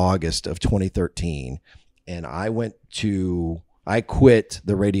born in August of 2013, and I quit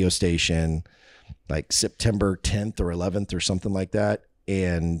the radio station September 10th or 11th or something like that.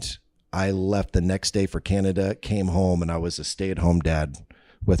 And I left the next day for Canada, came home, and I was a stay-at-home dad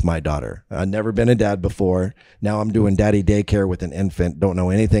with my daughter. I'd never been a dad before. Now I'm doing daddy daycare with an infant. Don't know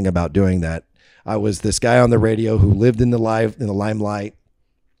anything about doing that. I was this guy on the radio who lived in the limelight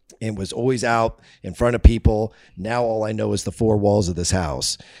and was always out in front of people. Now all I know is the four walls of this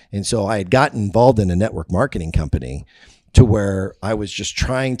house. And so I had gotten involved in a network marketing company to where I was just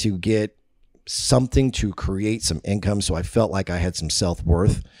trying to get something to create some income. So I felt like I had some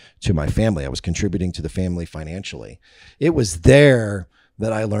self-worth to my family. I was contributing to the family financially. It was there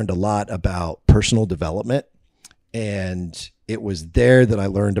that I learned a lot about personal development. And it was there that I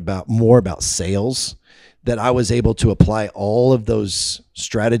learned more about sales, that I was able to apply all of those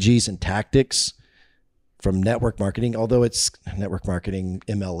strategies and tactics from network marketing, although it's network marketing,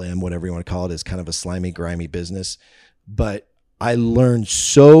 MLM, whatever you want to call it, is kind of a slimy, grimy business. But I learned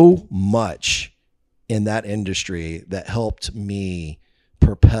so much in that industry that helped me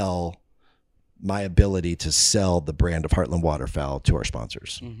propel my ability to sell the brand of Heartland Waterfowl to our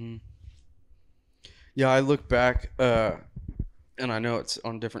sponsors. Mm-hmm. Yeah, I look back, and I know it's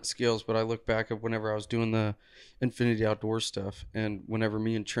on different scales, but I look back at whenever I was doing the Infinity Outdoor stuff, and whenever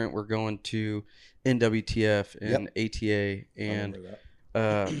me and Trent were going to NWTF and ATA, and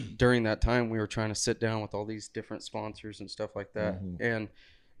during that time, we were trying to sit down with all these different sponsors and stuff like that. And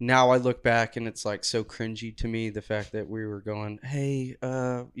now I look back and it's like so cringy to me, the fact that we were going, hey,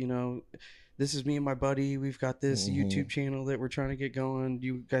 you know, this is me and my buddy. We've got this YouTube channel that we're trying to get going. Do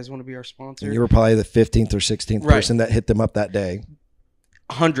you guys want to be our sponsor? And you were probably the 15th or 16th person that hit them up that day.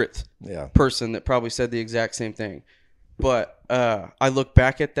 100th person that probably said the exact same thing. But I look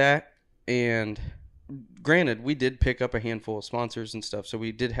back at that, and granted, we did pick up a handful of sponsors and stuff. So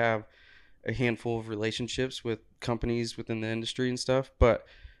we did have a handful of relationships with companies within the industry and stuff. But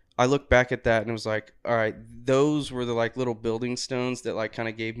I look back at that and it was like, all right, those were the like little building stones that like kind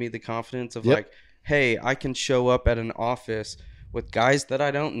of gave me the confidence of like, hey, I can show up at an office with guys that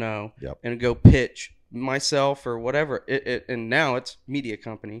I don't know and go pitch myself or whatever. And now it's media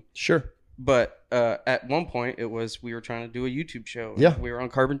company. Sure. But at one point it was, we were trying to do a YouTube show. Yeah. We were on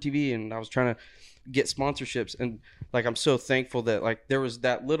Carbon TV and I was trying to get sponsorships. And like, I'm so thankful that like there was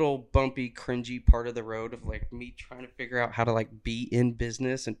that little bumpy, cringy part of the road of like me trying to figure out how to like be in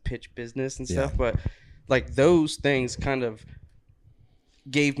business and pitch business and stuff. But like those things kind of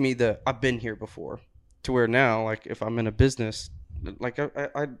gave me the, I've been here before, to where now, like if I'm in a business, like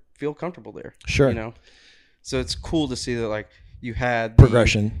I feel comfortable there. Sure. You know? So it's cool to see that like you had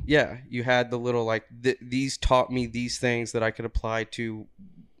progression. You had the little like these taught me these things that I could apply to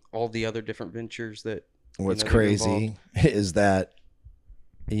all the other different ventures that. What's crazy is that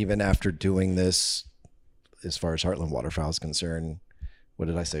even after doing this, as far as Heartland Waterfowl is concerned, what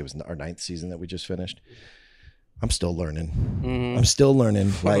did I say? It was our 9th season that we just finished. I'm still learning. I'm still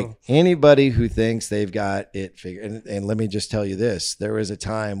learning. Like anybody who thinks they've got it figured. And let me just tell you this. There was a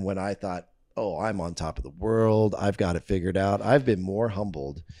time when I thought, oh, I'm on top of the world. I've got it figured out. I've been more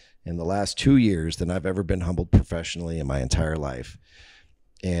humbled in the last 2 years than I've ever been humbled professionally in my entire life.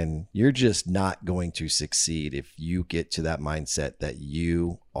 And you're just not going to succeed if you get to that mindset that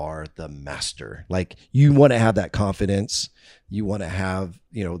you are the master. Like you want to have that confidence. You want to have,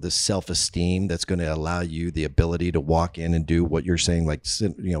 you know, the self-esteem that's going to allow you the ability to walk in and do what you're saying, like,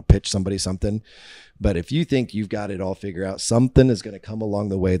 you know, pitch somebody something. But if you think you've got it all figured out, something is going to come along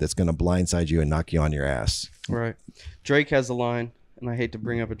the way that's going to blindside you and knock you on your ass. Right. Drake has a line, and I hate to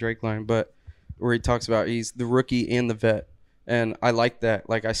bring up a Drake line, but where he talks about he's the rookie and the vet. And I like that.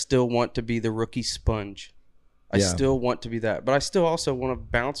 Like, I still want to be the rookie sponge. I still want to be that. But I still also want to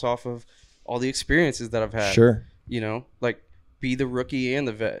bounce off of all the experiences that I've had. Sure. You know, like, be the rookie and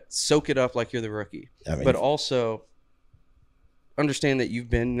the vet. Soak it up like you're the rookie. I mean, but also understand that you've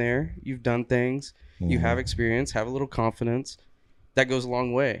been there. You've done things. You have experience. Have a little confidence. That goes a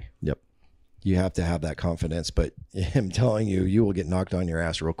long way. Yep. You have to have that confidence. But I'm telling you, you will get knocked on your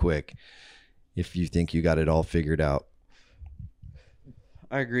ass real quick if you think you got it all figured out.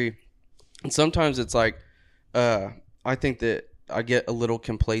 I agree. And sometimes it's like, I think that I get a little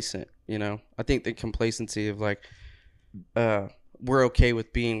complacent, you know. I think the complacency of like, we're okay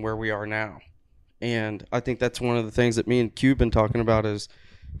with being where we are now. And I think that's one of the things that me and Q been talking about is,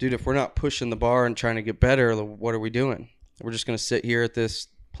 dude, if we're not pushing the bar and trying to get better, what are we doing? We're just going to sit here at this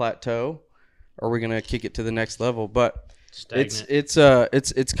plateau, or are we going to kick it to the next level? But Stagnant.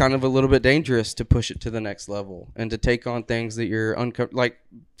 it's kind of a little bit dangerous to push it to the next level and to take on things that you're like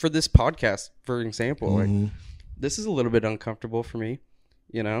for this podcast, for example, like this is a little bit uncomfortable for me,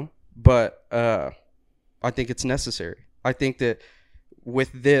 you know, but I think it's necessary. I think that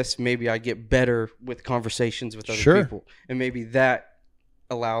with this, maybe I get better with conversations with other people, and maybe that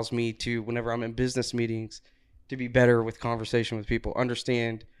allows me to, whenever I'm in business meetings, to be better with conversation with people,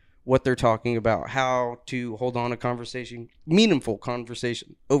 understand what they're talking about, how to hold on a conversation, meaningful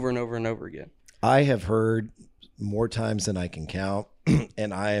conversation over and over and over again. I have heard more times than I can count,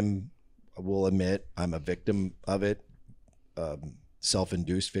 and I will admit I'm a victim of it,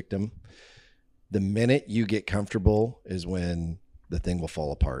 self-induced victim. The minute you get comfortable is when the thing will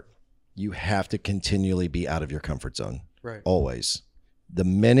fall apart. You have to continually be out of your comfort zone. Right. Always. The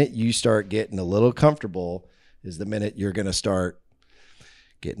minute you start getting a little comfortable is the minute you're going to start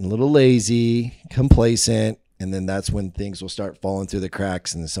getting a little lazy, complacent, and then that's when things will start falling through the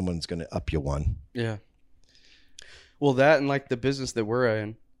cracks and then someone's going to up you one. Yeah. Well, that and like the business that we're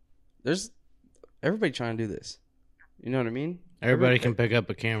in, there's everybody trying to do this. You know what I mean? Everybody can pick up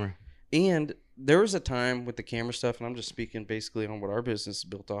a camera. And there was a time with the camera stuff, and I'm just speaking basically on what our business is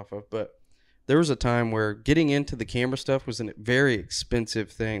built off of, but there was a time where getting into the camera stuff was a very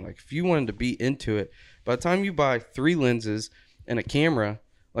expensive thing. Like if you wanted to be into it, by the time you buy 3 lenses and a camera,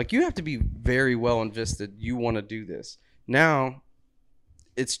 like you have to be very well invested. You want to do this. Now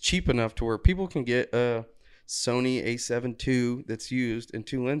it's cheap enough to where people can get a Sony A7 II that's used and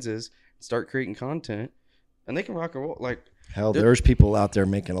 2 lenses, start creating content, and they can rock and roll. Like Hell, there's people out there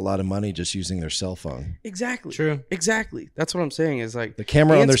making a lot of money just using their cell phone. Exactly. True. Exactly. That's what I'm saying is like The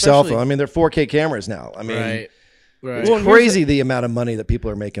camera and on their cell especially- phone. I mean, they're 4K cameras now. I mean, Right. it's Well, and crazy the amount of money that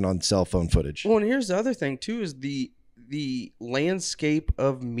people are making on cell phone footage. Well, and here's the other thing too is the landscape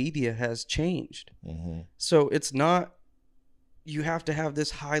of media has changed. So it's not you have to have this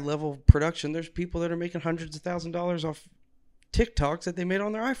high level of production. There's people that are making hundreds of $1,000s off TikToks that they made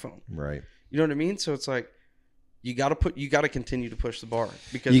on their iPhone. Right. You know what I mean? So it's like you got to continue to push the bar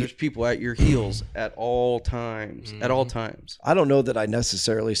because there's people at your heels at all times. At all times. I don't know that I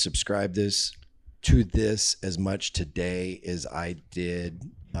necessarily subscribe to this as much today as I did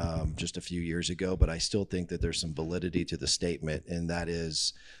just a few years ago, but I still think that there's some validity to the statement, and that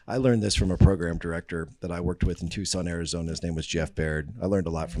is, I learned this from a program director that I worked with in Tucson, Arizona. His name was Jeff Baird. I learned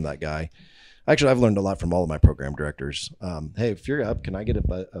a lot from that guy. Actually, I've learned a lot from all of my program directors. Hey, if you're up, can I get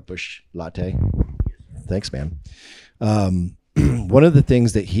a bush latte? Thanks, man. One of the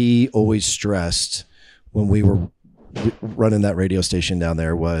things that he always stressed when we were running that radio station down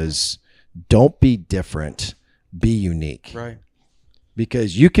there was don't be different, be unique. Right.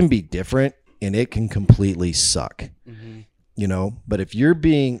 Because you can be different and it can completely suck. You know, but if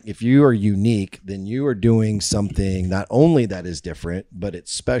you are unique, then you are doing something not only that is different, but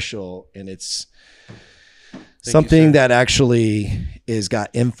it's special and it's something that actually is got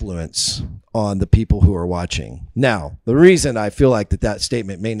influence on the people who are watching. Now, the reason I feel like that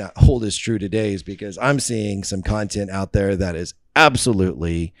statement may not hold as true today is because I'm seeing some content out there that is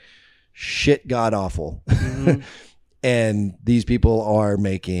absolutely shit god awful. And these people are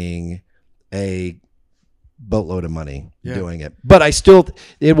making a boatload of money doing it. But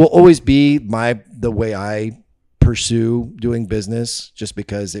it will always be the way I pursue doing business, just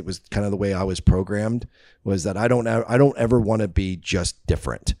because it was kind of the way I was programmed, was that I don't ever want to be just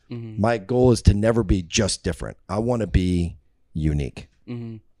different. My goal is to never be just different. I want to be unique.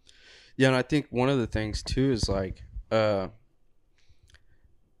 Yeah, and I think one of the things too is like a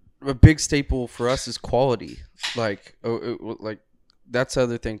big staple for us is quality. Like that's the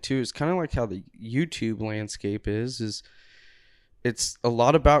other thing too, is kind of like how the YouTube landscape is it's a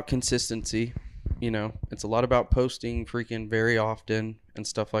lot about consistency. You know, it's a lot about posting freaking very often and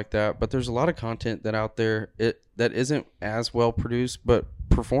stuff like that. But there's a lot of content that out there that isn't as well produced, but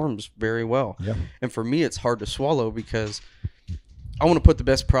performs very well. Yeah. And for me, it's hard to swallow because I want to put the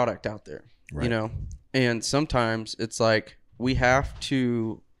best product out there, you know? And sometimes it's like we have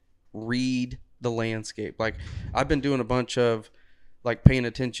to read the landscape. Like I've been doing a bunch of like paying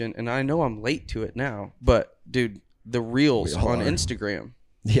attention, and I know I'm late to it now, but dude, the reels on Instagram.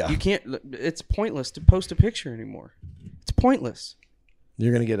 Yeah. You can't, it's pointless to post a picture anymore. It's pointless.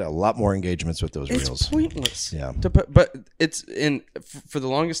 You're going to get a lot more engagements with those reels. It's pointless. Yeah. But it's for the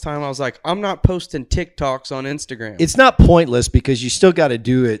longest time, I was like, I'm not posting TikToks on Instagram. It's not pointless because you still got to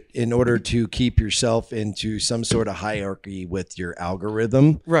do it in order to keep yourself into some sort of hierarchy with your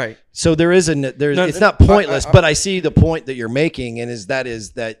algorithm. Right. So it's not pointless, but I see the point that you're making, and is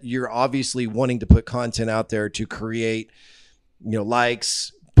that you're obviously wanting to put content out there to create,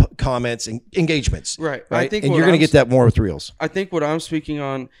 likes, comments, and engagements. Right. I think, and you're going to get that more with reels. I think what I'm speaking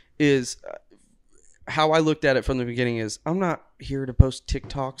on is how I looked at it from the beginning is I'm not here to post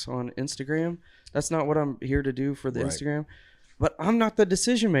TikToks on Instagram. That's not what I'm here to do for the Instagram. But I'm not the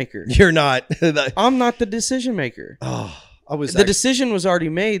decision maker. You're not. I'm not the decision maker. The decision was already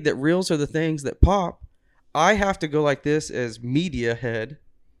made that reels are the things that pop. I have to go like this as media head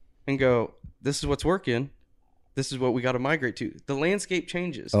and go, this is what's working. This is what we got to migrate to. The landscape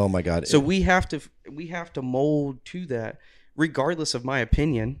changes. Oh my God. So we have to mold to that, regardless of my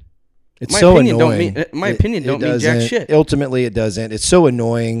opinion. It's so annoying. My opinion don't mean jack shit. Ultimately, it doesn't. It's so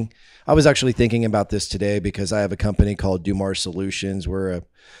annoying. I was actually thinking about this today because I have a company called Dumar Solutions. We're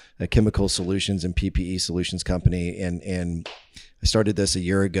a chemical solutions and PPE solutions company, and I started this a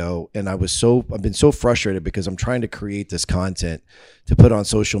year ago, and I've been so frustrated because I'm trying to create this content to put on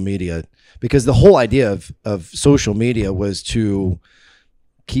social media, because the whole idea of social media was to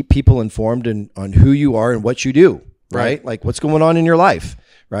keep people informed on who you are and what you do, right? Like what's going on in your life,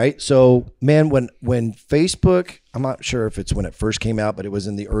 right? So, man, when Facebook, I'm not sure if it's when it first came out, but it was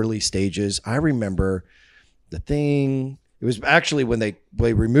in the early stages. I remember it was actually when they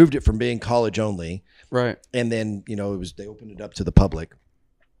removed it from being college only. Right. And then, they opened it up to the public.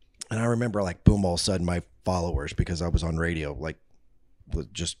 And I remember boom, all of a sudden my followers, because I was on radio,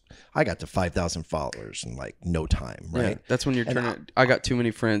 I got to 5,000 followers in no time. Right. Yeah, that's when you're I got too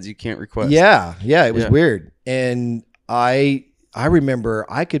many friends. You can't request. Yeah. Yeah. It was weird. And I remember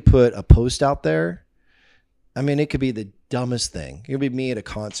I could put a post out there. I mean, it could be the dumbest thing. It could be me at a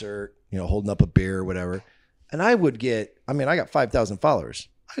concert, holding up a beer or whatever. And I would get, I mean, I got 5,000 followers.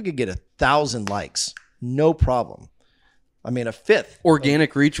 I could get 1,000 likes. No problem. I mean, a fifth.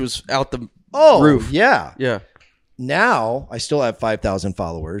 Organic reach was out the roof. Yeah. Yeah. Now I still have 5,000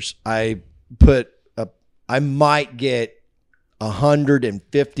 followers. I might get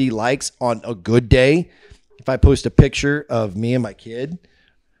 150 likes on a good day if I post a picture of me and my kid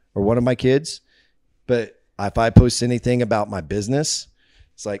or one of my kids. But if I post anything about my business,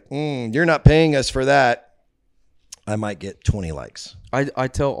 it's like, you're not paying us for that. I might get 20 likes. I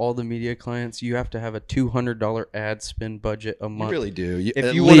tell all the media clients you have to have a $200 ad spend budget a month. You really do. If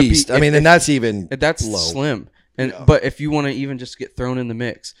At you want to least. be, I mean, and that's even that's low. slim. And Yeah. but if you want to even just get thrown in the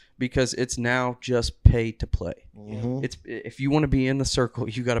mix, because it's now just pay to play. Mm-hmm. It's if you want to be in the circle,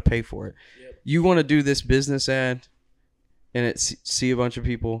 you got to pay for it. Yep. You want to do this business ad, and see a bunch of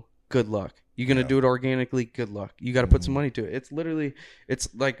people. Good luck. You're gonna do it organically. Good luck. You got to put some money to it. It's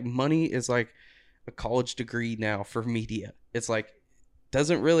like money is like a college degree now for media. It's like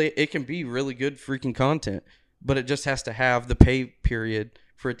it can be really good freaking content, but it just has to have the pay period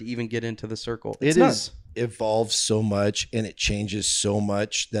for it to even get into the circle. It evolves so much and it changes so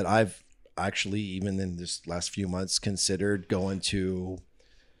much that I've actually, even in this last few months, considered going to,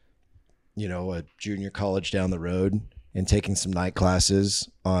 a junior college down the road and taking some night classes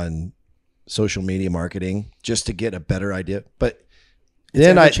on social media marketing just to get a better idea. But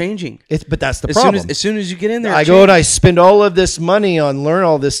then changing. But that's the problem. As soon as you get in there, I go and I spend all of this money on learn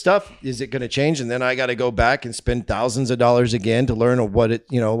all this stuff. Is it going to change? And then I got to go back and spend thousands of dollars again to learn what it,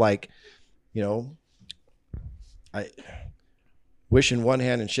 I wish in one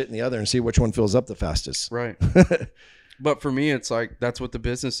hand and shit in the other and see which one fills up the fastest. Right. But for me, it's like that's what the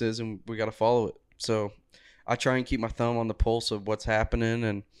business is, and we got to follow it. So I try and keep my thumb on the pulse of what's happening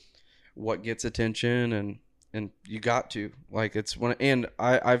and what gets attention, and you got to like it's one. And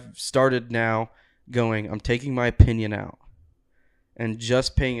I've started now going. I'm taking my opinion out and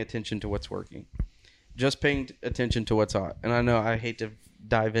just paying attention to what's working, just paying attention to what's hot. And I know I hate to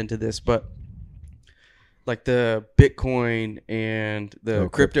dive into this, but like the Bitcoin and the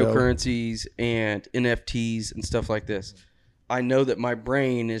cryptocurrencies and NFTs and stuff like this, I know that my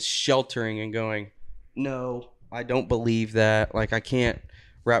brain is sheltering and going, no, I don't believe that. Like I can't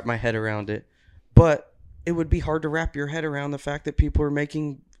wrap my head around it. But it would be hard to wrap your head around the fact that people are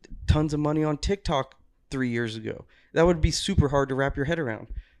making tons of money on TikTok 3 years ago. That would be super hard to wrap your head around.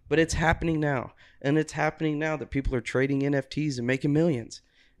 But it's happening now. And it's happening now that people are trading NFTs and making millions.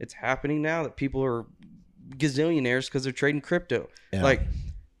 It's happening now that people are gazillionaires because they're trading crypto. Yeah. Like,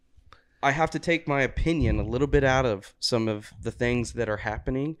 I have to take my opinion a little bit out of some of the things that are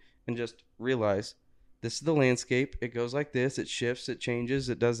happening and just realize this is the landscape. It goes like this. It shifts. It changes.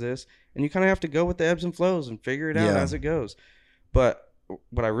 It does this. And you kind of have to go with the ebbs and flows and figure it out as it goes. But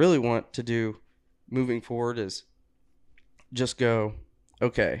what I really want to do moving forward is just go,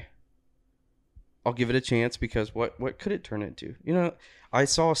 okay, I'll give it a chance, because what could it turn into? I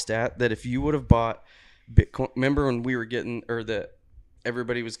saw a stat that if you would have bought Bitcoin, remember when we were getting, or that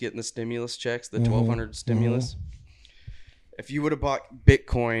everybody was getting the stimulus checks, the 1,200 stimulus? If you would have bought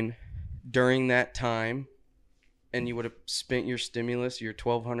Bitcoin during that time and you would have spent your stimulus, your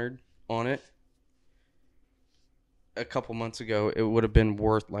 1,200 on it, a couple months ago, it would have been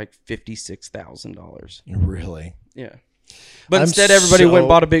worth like $56,000. Really? Yeah. But instead, everybody went and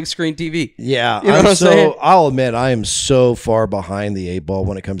bought a big screen TV. Yeah. You know what I'm saying? I'll admit, I am so far behind the 8-ball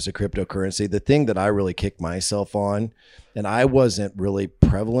when it comes to cryptocurrency. The thing that I really kicked myself on, and I wasn't really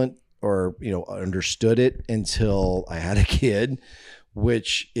prevalent or, understood it until I had a kid,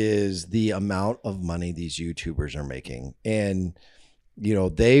 which is the amount of money these YouTubers are making. And,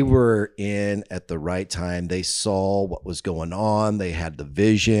 they were in at the right time. They saw what was going on. They had the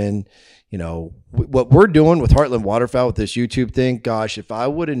vision. What we're doing with Heartland Waterfowl with this YouTube thing, gosh, if I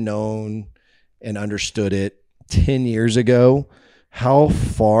would have known and understood it 10 years ago, how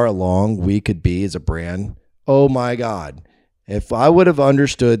far along we could be as a brand. Oh my God. If I would have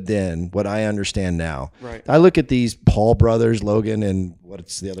understood then what I understand now. Right. I look at these Paul brothers, Logan, and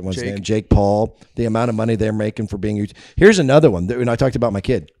what's the other one's name? Jake Paul, the amount of money they're making for being YouTube. Here's another one. And I talked about my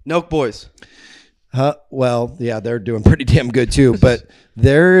kid. Nelk Boys. Well, yeah, they're doing pretty damn good too. But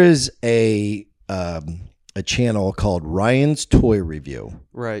there is a channel called Ryan's Toy Review.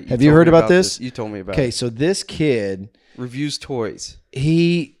 Right. Have you heard about this? You told me about it. Okay, so this kid reviews toys.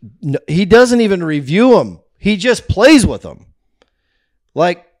 He doesn't even review them. He just plays with them.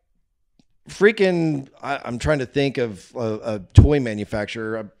 Like freaking, I'm trying to think of a toy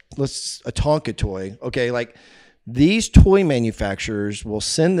manufacturer. A Tonka toy. Okay, like these toy manufacturers will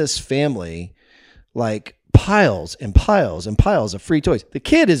send this family like piles and piles and piles of free toys. The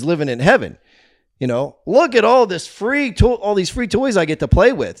kid is living in heaven. You know, look at all these free toys I get to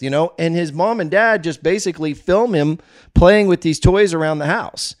play with, you know, and his mom and dad just basically film him playing with these toys around the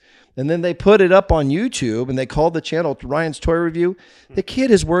house. And then they put it up on YouTube and they called the channel Ryan's Toy Review. The kid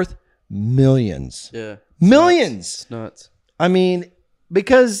is worth millions. Yeah. Millions. It's nuts. I mean,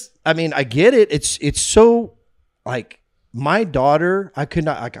 because I get it. It's so like my daughter, I could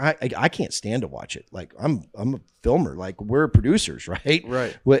not, I can't stand to watch it. Like I'm a filmer, like we're producers, right?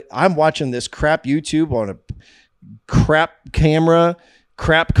 Right. I'm watching this crap YouTube on a crap camera,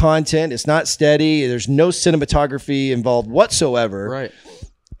 crap content. It's not steady. There's no cinematography involved whatsoever. Right.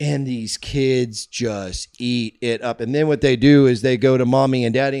 And these kids just eat it up. And then what they do is they go to mommy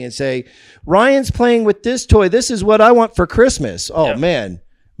and daddy and say, Ryan's playing with this toy. This is what I want for Christmas. Oh, man.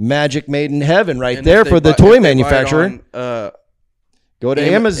 Magic made in heaven right there for the toy manufacturer. Go to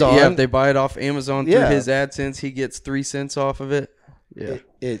Amazon. Yeah, if they buy it off Amazon through his AdSense, he gets 3 cents off of it. Yeah.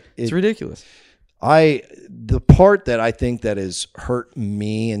 It's ridiculous. The part that I think that has hurt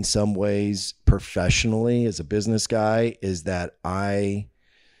me in some ways professionally as a business guy is that I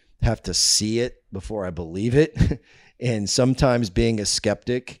have to see it before I believe it. And sometimes being a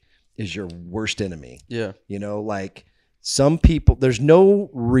skeptic is your worst enemy. Yeah. You know, like some people, there's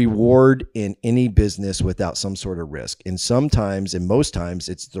no reward in any business without some sort of risk. And sometimes, and most times,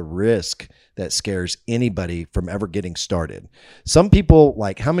 it's the risk that scares anybody from ever getting started. Some people,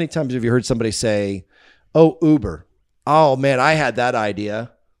 like, how many times have you heard somebody say, oh, Uber, oh man, I had that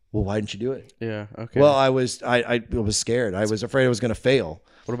idea. Well, why didn't you do it? Yeah. Okay. Well, I was scared. I was afraid I was going to fail.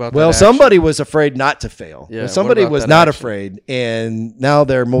 What about well, that somebody was afraid not to fail. Yeah, and somebody what about was that not action? afraid, and now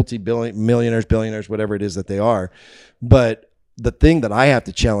they're millionaires, billionaires, whatever it is that they are. But the thing that I have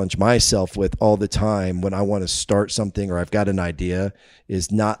to challenge myself with all the time when I want to start something or I've got an idea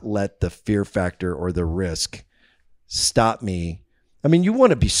is not let the fear factor or the risk stop me. I mean, you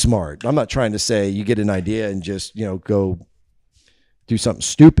want to be smart. I'm not trying to say you get an idea and just, you know, go do something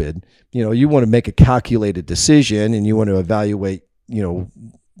stupid. You know, you want to make a calculated decision and you want to evaluate, you know,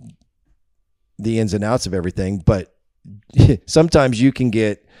 the ins and outs of everything, but sometimes you can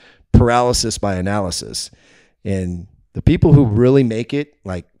get paralysis by analysis. And the people who really make it,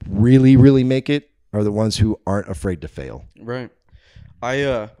 like really, really make it, are the ones who aren't afraid to fail. Right.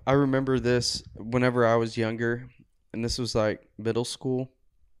 I remember this whenever I was younger, and this was like middle school.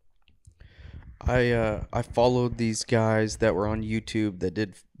 I followed these guys that were on YouTube that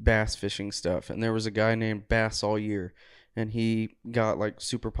did bass fishing stuff, and there was a guy named Bass All Year, and he got like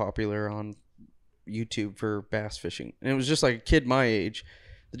super popular on YouTube for bass fishing. And it was just like a kid my age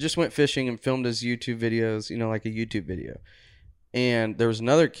that just went fishing and filmed his YouTube videos, you know, like a YouTube video. And there was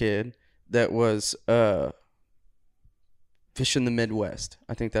another kid that was Fishing the Midwest.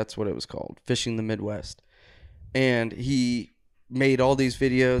 I think that's what it was called, Fishing the Midwest. And he made all these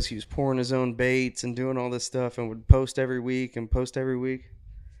videos. He was pouring his own baits and doing all this stuff and would post every week.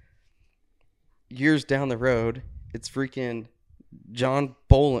 Years down the road, it's freaking John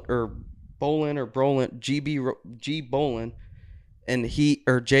Bolin or Brolin, G Bolin, and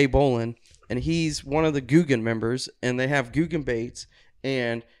Jay Bolin, and he's one of the Guggen members, and they have Guggen baits,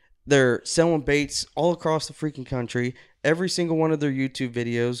 and they're selling baits all across the freaking country. Every single one of their YouTube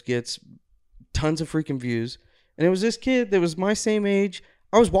videos gets tons of freaking views. And it was this kid that was my same age.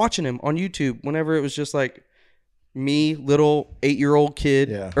 I was watching him on YouTube whenever it was just like me, little 8-year-old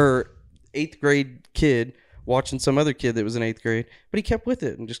kid or 8th grade kid, watching some other kid that was in 8th grade. But he kept with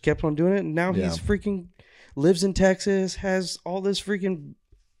it and just kept on doing it. And now he's freaking lives in Texas, has all this freaking,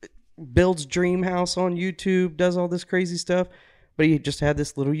 builds dream house on YouTube, does all this crazy stuff. But he just had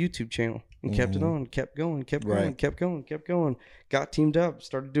this little YouTube channel and kept it on, kept going. Got teamed up,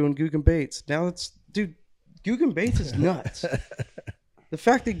 started doing Guggen baits. Now it's, dude, Guggen baits is nuts. The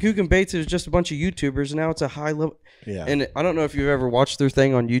fact that Guggen baits is just a bunch of YouTubers, and now it's a high level. Yeah. And I don't know if you've ever watched their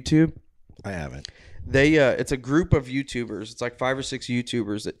thing on YouTube. I haven't. It's a group of YouTubers. It's like 5 or 6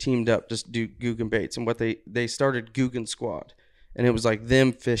 YouTubers that teamed up just to do Guggen baits. And what they started Guggen Squad, and it was like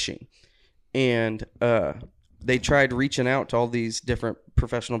them fishing. And they tried reaching out to all these different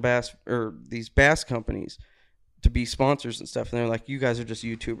professional bass or these bass companies to be sponsors and stuff. And they're like, you guys are just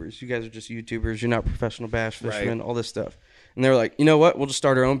YouTubers. You're not professional bass fishermen, all this stuff. And they're like, you know what? We'll just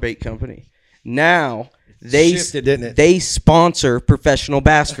start our own bait company. Now they shifted, didn't it? They sponsor professional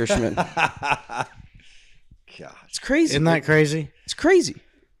bass fishermen. God, it's crazy. Isn't that crazy? It's crazy.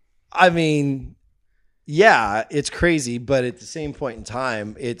 I mean, yeah, it's crazy, but at the same point in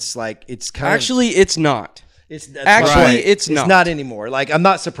time, it's like it's kind Actually, it's not. It's not. It's not anymore. Like, I'm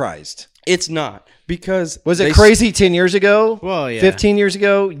not surprised. It's not, because Was they it crazy 10 years ago? Well, yeah. 15 years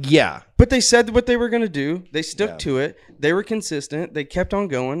ago? Yeah. But they said what they were going to do. They stuck Yeah. to it. They were consistent. They kept on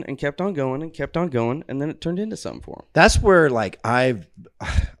going and kept on going and kept on going, and then it turned into something for them. That's where, like, and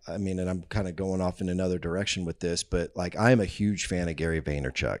I'm kind of going off in another direction with this, but, like, I'm a huge fan of Gary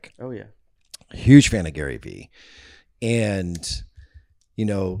Vaynerchuk. Oh, yeah. Huge fan of Gary V. And, you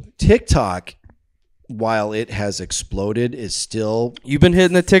know, TikTok, while it has exploded, is still. You've been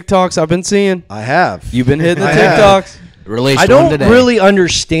hitting the TikToks I've been seeing. I have. You've been hitting the I have. TikToks. Released I one don't today. really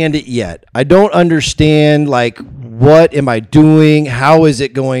understand it yet. I don't understand, like, what am I doing? How is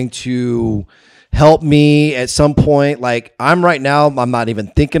it going to help me at some point? Like, I'm right now, I'm not even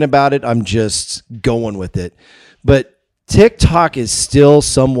thinking about it. I'm just going with it. But TikTok is still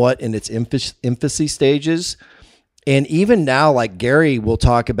somewhat in its infancy stages. And even now, like, Gary will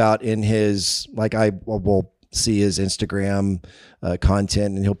talk about in his, like, I will see his Instagram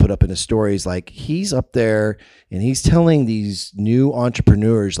content, and he'll put up in his stories, like, he's up there and he's telling these new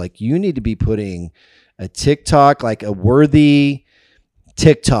entrepreneurs, like, you need to be putting a TikTok, like a worthy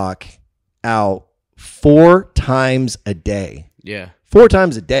TikTok out 4 times a day. Yeah. 4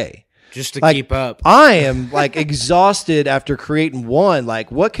 times a day. Just to Like, keep up. I am, like, exhausted after creating one.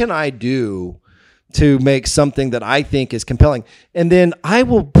 Like, what can I do to make something that I think is compelling? And then I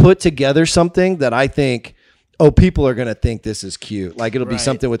will put together something that I think, oh, people are going to think this is cute. Like, it'll be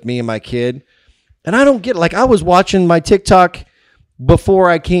something with me and my kid. And I don't get it. Like, I was watching my TikTok before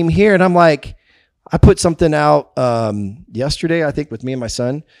I came here, and I'm like, I put something out yesterday, I think, with me and my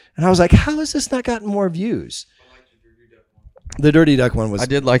son. And I was like, how has this not gotten more views? The Dirty Duck one was. I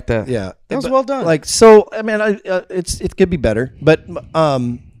did like that. Yeah. That was But, well done. Like, so, I mean, it could be better. But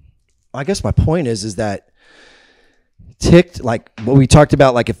I guess my point is that like what we talked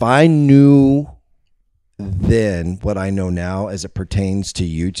about, like, if I knew then what I know now as it pertains to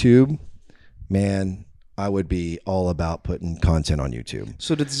YouTube, man, I would be all about putting content on YouTube.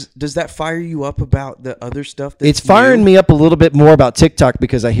 So does that fire you up about the other stuff? That's It's firing me up a little bit more about TikTok,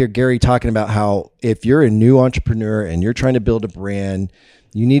 because I hear Gary talking about how if you're a new entrepreneur and you're trying to build a brand,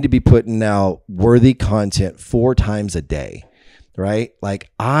 you need to be putting out worthy content 4 times a day, right?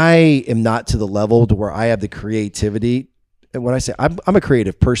 Like, I am not to the level to where I have the creativity. And when I say I'm a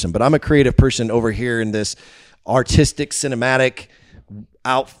creative person, but I'm a creative person over here in this artistic, cinematic,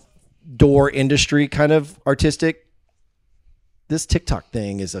 outdoor industry kind of artistic. This TikTok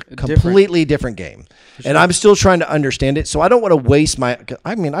thing is a completely different game. And I'm still trying to understand it. So I don't want to waste I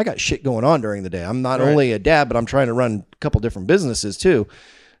got shit going on during the day. I'm not only a dad, but I'm trying to run a couple different businesses too.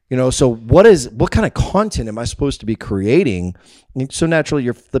 You know, so what kind of content am I supposed to be creating? And so naturally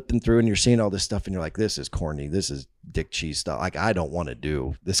you're flipping through and you're seeing all this stuff and you're like, this is corny. This is dick cheese stuff. Like, I don't want to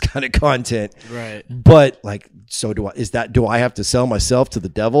do this kind of content. Right. But, like, so do I have to sell myself to the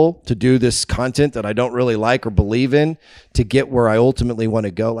devil to do this content that I don't really like or believe in to get where I ultimately want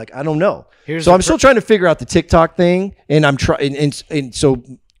to go? Like, I don't know. So I'm still trying to figure out the TikTok thing, and I'm trying. And so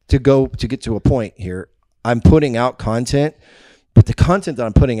to get to a point here, I'm putting out content, but the content that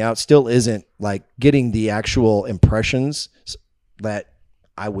I'm putting out still isn't, like, getting the actual impressions that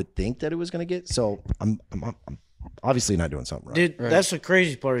I would think that it was going to get. So I'm obviously not doing something right. Dude, that's the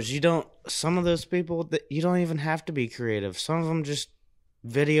crazy part is some of those people, that you don't even have to be creative. Some of them just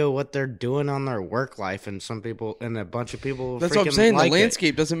video what they're doing on their work life, and a bunch of people That's what I'm saying. The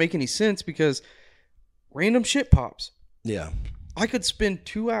landscape doesn't make any sense because random shit pops. Yeah. I could spend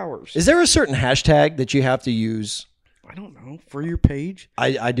 2 hours. Is there a certain hashtag that you have to use? I don't know, for your page.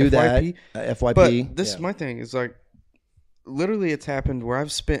 I do FYP. that. FYP. But this is my thing. It's like, literally, it's happened where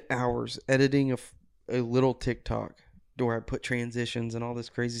I've spent hours editing a little TikTok where I put transitions and all this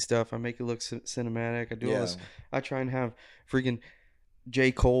crazy stuff. I make it look cinematic. I do all this. I try and have freaking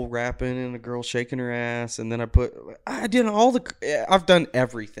J. Cole rapping and a girl shaking her ass, and then I've done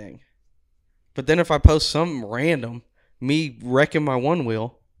everything. But then if I post something random, me wrecking my one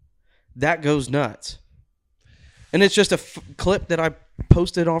wheel, that goes nuts. And it's just a clip that I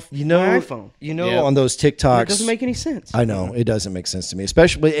posted off my iPhone. On those TikToks. It doesn't make any sense. I know. It doesn't make sense to me.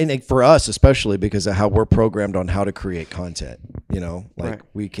 Especially, and for us, especially because of how we're programmed on how to create content. You know, like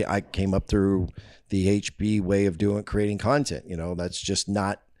I came up through the HB way of creating content. You know, that's just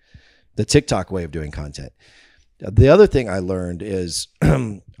not the TikTok way of doing content. The other thing I learned is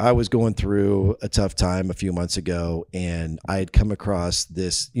I was going through a tough time a few months ago, and I had come across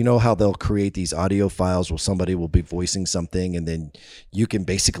this, you know how they'll create these audio files where somebody will be voicing something and then you can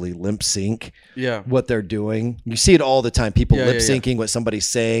basically lip sync what they're doing. You see it all the time. People lip syncing what somebody's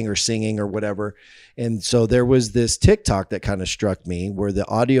saying or singing or whatever. And so there was this TikTok that kind of struck me where the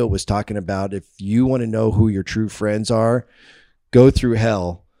audio was talking about, if you want to know who your true friends are, go through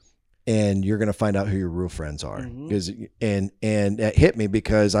hell and you're going to find out who your real friends are. Because and it hit me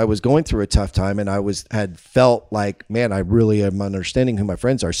because I was going through a tough time, and had felt like, man, I really am understanding who my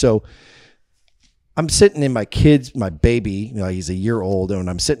friends are. So I'm sitting in my baby, he's a year old, and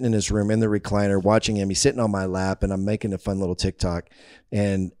I'm sitting in his room in the recliner watching him. He's sitting on my lap, and I'm making a fun little TikTok,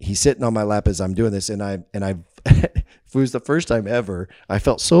 and he's sitting on my lap as I'm doing this. And I it was the first time ever. I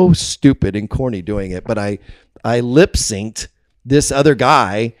felt so stupid and corny doing it, but I lip synced this other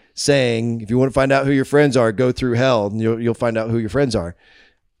guy saying, if you want to find out who your friends are, go through hell and you'll find out who your friends are.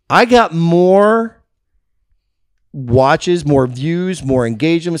 I got more watches, more views, more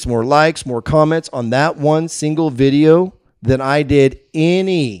engagements, more likes, more comments on that one single video than I did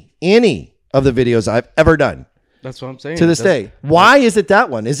any of the videos I've ever done. That's what I'm saying. To this day. Why is it that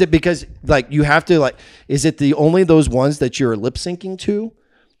one? Is it because you have to is it only those ones that you're lip syncing to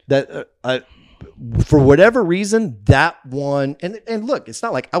that for whatever reason, that one, and look, it's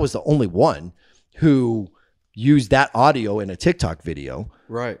not like I was the only one who used that audio in a TikTok video.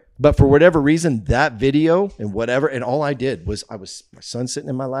 Right. But for whatever reason, that video and all I did was my son sitting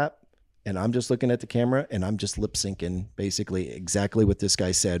in my lap, and I'm just looking at the camera, and I'm just lip syncing basically exactly what this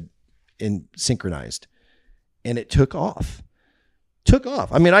guy said and synchronized. And it took off.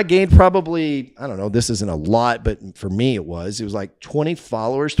 I mean, I gained probably, I don't know, this isn't a lot, but for me it was like 30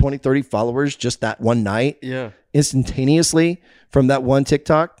 followers just that one night. Yeah. Instantaneously from that one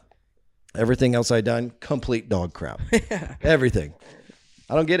TikTok. Everything else I done, complete dog crap. Everything.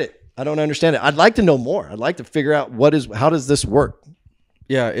 I don't get it. I don't understand it. I'd like to know more. I'd like to figure out how does this work?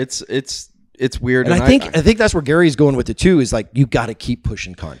 Yeah, it's weird. And I think that's where Gary's going with it too, is like, you got to keep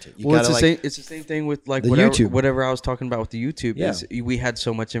pushing content. It's the same thing with like whatever I was talking about with the YouTube. Yeah. Is we had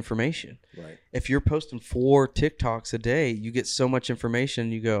so much information. Right. If you're posting 4 TikToks a day, you get so much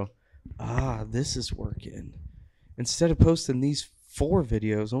information. You go, this is working. Instead of posting these 4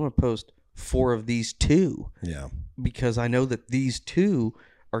 videos, I'm going to post 4 of these 2. Yeah. Because I know that these 2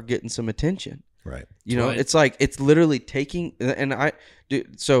 are getting some attention. Right. You know, it's like, it's literally taking, and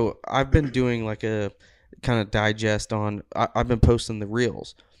so I've been doing like a kind of digest on, I've been posting the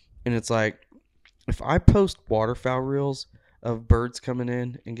reels, and it's like, if I post waterfowl reels of birds coming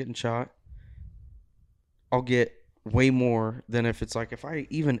in and getting shot, I'll get way more than if I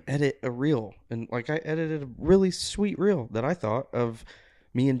even edit a reel. And like, I edited a really sweet reel that I thought of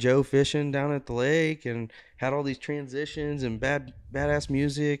me and Joe fishing down at the lake and had all these transitions and badass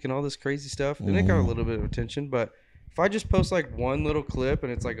music and all this crazy stuff. And it got a little bit of attention. But if I just post like one little clip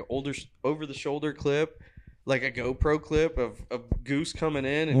and it's like an older over the shoulder clip, like a GoPro clip of goose coming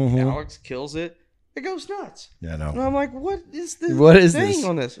in and Alex kills it, it goes nuts. Yeah, no. And I'm like, what is this thing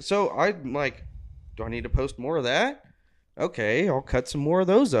on this? So I'm like, do I need to post more of that? Okay, I'll cut some more of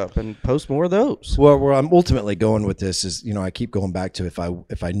those up and post more of those. Well, where I'm ultimately going with this is, I keep going back to if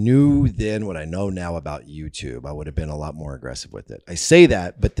I knew then what I know now about YouTube, I would have been a lot more aggressive with it. I say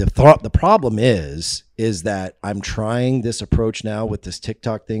that, but the problem is that I'm trying this approach now with this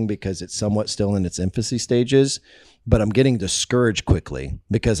TikTok thing because it's somewhat still in its infancy stages, but I'm getting discouraged quickly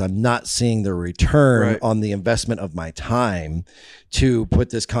because I'm not seeing the return on the investment of my time to put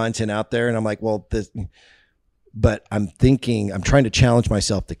this content out there. And I'm like, well, but I'm trying to challenge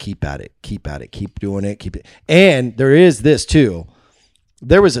myself to keep at it, keep doing it, keep it. And there is this too.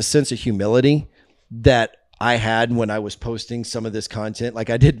 There was a sense of humility that I had when I was posting some of this content. Like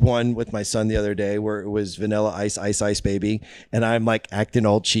I did one with my son the other day where it was vanilla ice baby. And I'm like acting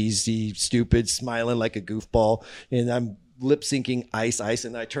all cheesy, stupid, smiling like a goofball. And I'm lip syncing ice.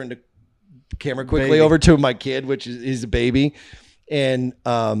 And I turned the camera quickly over to my kid, which is a baby. And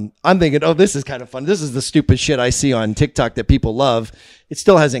I'm thinking, oh, this is kind of fun. This is the stupid shit I see on TikTok that people love. It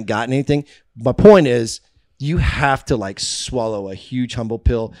still hasn't gotten anything. My point is, you have to like swallow a huge humble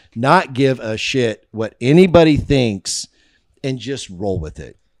pill, not give a shit what anybody thinks, and just roll with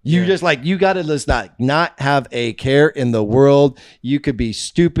it. You just like, you got to just not have a care in the world. You could be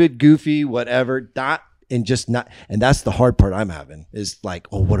stupid, goofy, whatever, and that's the hard part I'm having is like,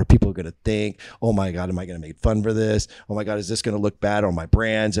 oh, what are people going to think? Oh my God, am I going to make fun for this? Oh my God, is this going to look bad on my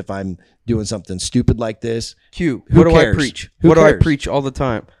brands if I'm doing something stupid like this? What do I preach? What do I preach all the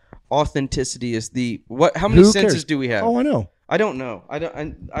time? Authenticity is how many senses do we have? Oh, I know. I don't know.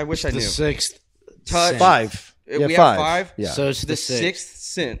 I wish I knew. The 6th. Touch. 5. We have 5? Yeah. So it's the 6th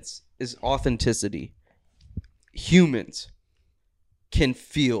sense is authenticity. Humans can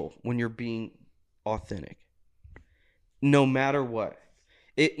feel when you're being authentic, no matter what.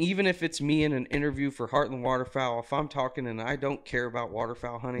 Even if it's me in an interview for Heartland Waterfowl, if I'm talking and I don't care about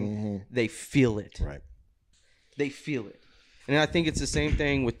waterfowl hunting, they feel it. Right. They feel it. And I think it's the same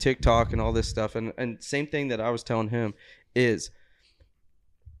thing with TikTok and all this stuff. And same thing that I was telling him is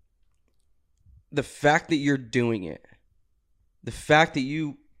the fact that you're doing it, the fact that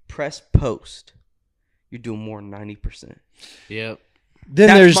you press post, you're doing more than 90%. Yep. Then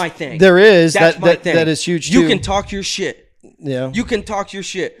That's my thing. There is That's my that thing. that is huge. You too. can talk your shit. Yeah. You can talk your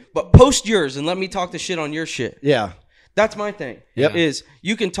shit, but post yours and let me talk the shit on your shit. Yeah. That's my thing. Yep. Is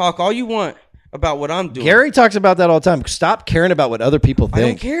you can talk all you want about what I'm doing. Gary talks about that all the time. Stop caring about what other people think. I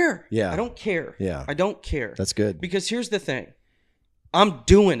don't care. Yeah. I don't care. Yeah. I don't care. That's good. Because here's the thing. I'm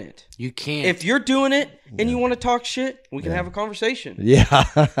doing it. You can't. If you're doing it and you want to talk shit, we can have a conversation. Yeah.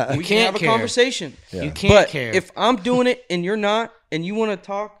 We can have a conversation. Yeah. You can't But care. if I'm doing it and you're not, and you want to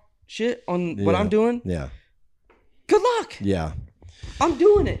talk shit on what I'm doing, Yeah. good luck. Yeah. I'm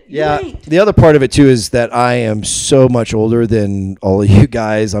doing it. You Yeah. ain't. The other part of it too is that I am so much older than all of you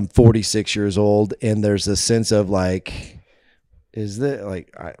guys. I'm 46 years old, and there's a sense of like, is that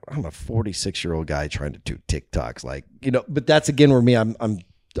like I'm a 46-year-old guy trying to do TikToks, like, you know? But that's again where me,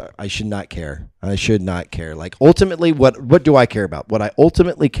 I should not care. I should not care. Like ultimately, what do I care about? What I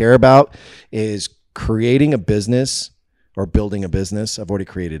ultimately care about is creating a business or building a business. I've already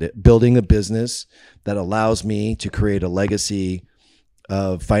created it. Building a business that allows me to create a legacy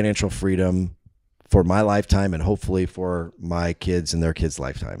of financial freedom for my lifetime and hopefully for my kids and their kids'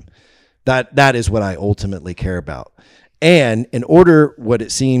 lifetime. That is what I ultimately care about. And in order, what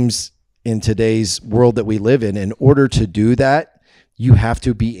it seems in today's world that we live in order to do that, you have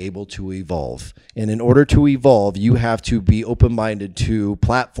to be able to evolve. And in order to evolve, you have to be open-minded to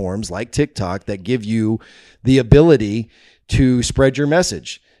platforms like TikTok that give you the ability to spread your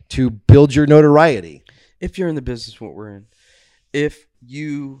message, to build your notoriety. If you're in the business what we're in, if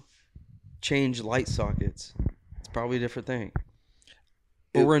you change light sockets, it's probably a different thing.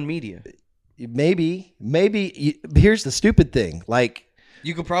 But we're in media. Maybe. Here's the stupid thing. Like,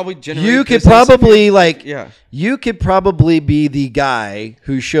 You could probably generate. you could business probably you could probably be the guy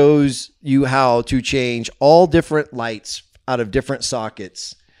who shows you how to change all different lights out of different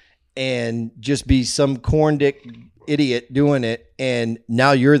sockets and just be some corn dick idiot doing it. And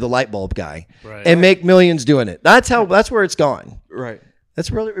now you're the light bulb guy and make millions doing it. That's where it's gone. right. It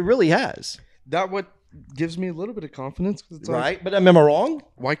really has. That what gives me a little bit of confidence. 'Cause it's like, Right. But am I wrong?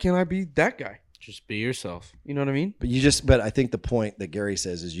 why can't I be that guy? Just be yourself. You know what I mean? But I think the point that Gary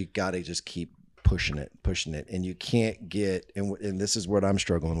says is you got to just keep pushing it. And you can't get, and this is what I'm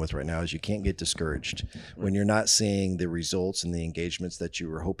struggling with right now, is you can't get discouraged when you're not seeing the results and the engagements that you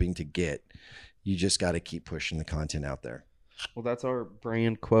were hoping to get. You just got to keep pushing the content out there. Well, that's our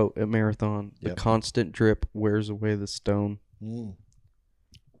brand quote at Marathon. The Yep. constant drip wears away the stone.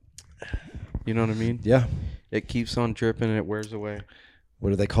 You know what I mean? Yeah. It keeps on dripping and it wears away. What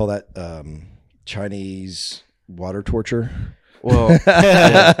do they call that? Chinese water torture? Well,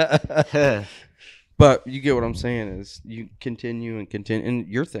 but you get what I'm saying is you continue. And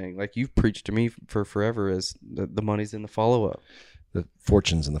your thing, like you've preached to me for forever, is the money's in the follow-up. The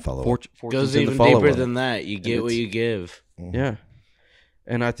fortunes in the follow-up. Fortune's Goes in even the follow-up. deeper than that. You get what you give. Yeah.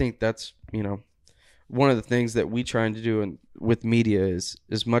 And I think that's, one of the things that we trying to do with media is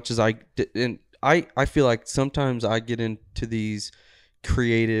as much as I feel like sometimes I get into these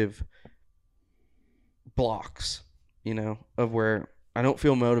creative blocks, of where I don't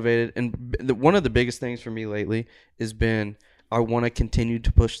feel motivated. And one of the biggest things for me lately has been I want to continue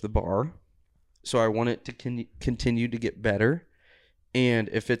to push the bar. So I want it to continue to get better. And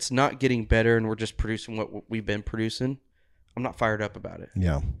if it's not getting better and we're just producing what we've been producing, I'm not fired up about it.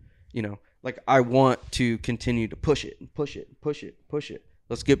 Yeah. Like I want to continue to push it and push it and push it and push it.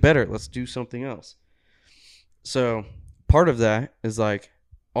 Let's get better. Let's do something else. So part of that is like,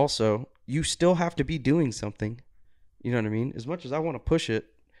 also, you still have to be doing something. You know what I mean? As much as I want to push it,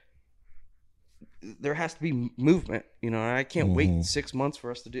 there has to be movement. And I can't wait 6 months for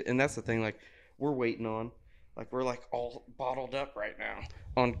us to do. And that's the thing. Like we're waiting on. Like we're like all bottled up right now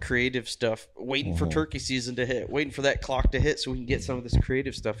on creative stuff, waiting for turkey season to hit, waiting for that clock to hit so we can get some of this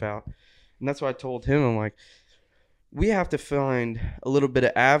creative stuff out. And that's why I told him, I'm like, we have to find a little bit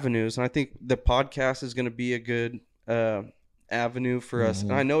of avenues. And I think the podcast is going to be a good avenue for us.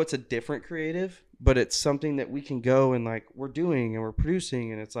 And I know it's a different creative, but it's something that we can go and like we're doing and we're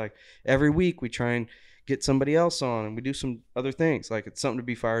producing. And it's like every week we try and get somebody else on and we do some other things. Like it's something to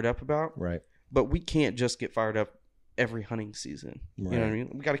be fired up about. Right. But we can't just get fired up every hunting season. Right. You know what I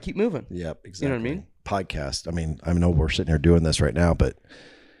mean? We got to keep moving. Yep, exactly. You know what I mean? Podcast. I know we're sitting here doing this right now, but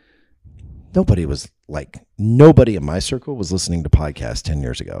nobody in my circle was listening to podcasts 10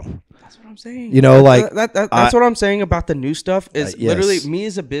 years ago. That's what I'm saying. That's what I'm saying about the new stuff is yes. literally me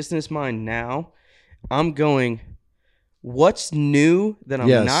as a business mind now, I'm going, What's new that I'm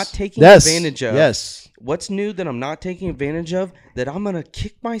Yes. not taking Yes. advantage of? Yes. What's new that I'm not taking advantage of that I'm going to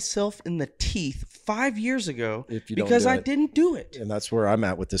kick myself in the teeth 5 years ago If you don't because do I it. didn't do it? And that's where I'm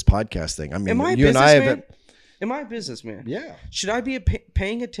at with this podcast thing. I mean, Am I a you and I have. businessman? Am I a businessman? Yeah. Should I be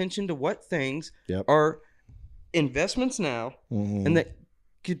paying attention to what things Yep. are investments now and that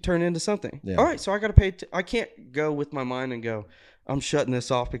could turn into something? Yeah. All right, so I got to pay. I can't go with my mind and go, I'm shutting this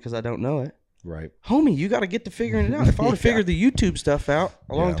off because I don't know it. Right. Homie, you got to get to figuring it out. If I would have figured the YouTube stuff out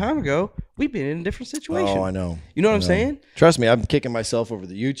a long time ago, we'd been in a different situation. Oh, I know. You know what I'm saying? Trust me, I'm kicking myself over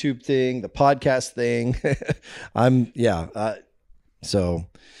the YouTube thing, the podcast thing. So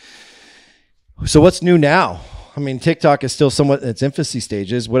what's new now? I mean, TikTok is still somewhat in its infancy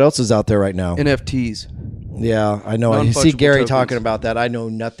stages. What else is out there right now? NFTs. Yeah, I know. I see Non-fungible Gary tokens. talking about that. I know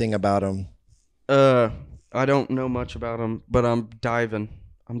nothing about them. I don't know much about them, but I'm diving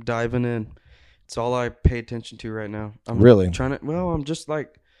in. It's all I pay attention to right now. I'm Really? I'm just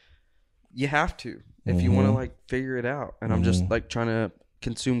like, you have to if you want to like figure it out. And I'm just like trying to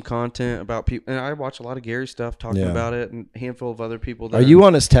consume content about people. And I watch a lot of Gary stuff talking about it, and a handful of other people. That Are you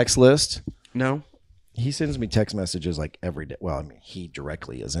on his text list? No. He sends me text messages like every day. Well, I mean, he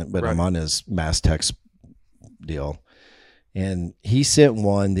directly isn't, but Right. I'm on his mass text deal. And he sent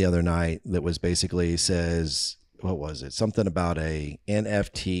one the other night that was basically says, what was it? Something about a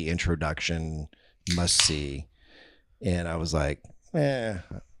NFT introduction must see. And I was like, I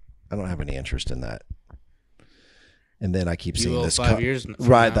don't have any interest in that. And then I keep You seeing will this 5 years from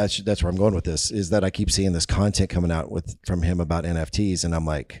right. now. That's where I'm going with this, is that I keep seeing this content coming out from him about NFTs. And I'm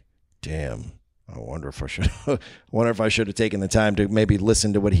like, damn, I wonder if I should have taken the time to maybe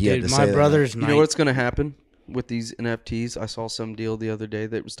listen to what he had Dude, to my say. brother's You know what's going to happen with these NFTs? I saw some deal the other day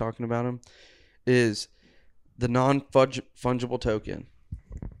that was talking about them. Is the non-fungible token.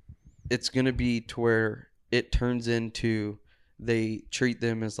 It's going to be to where it turns into, they treat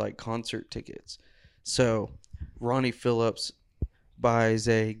them as like concert tickets. So Ronnie Philips buys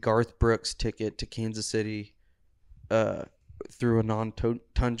a Garth Brooks ticket to Kansas City through a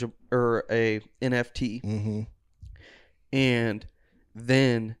non-fungible or a NFT. Mm-hmm. And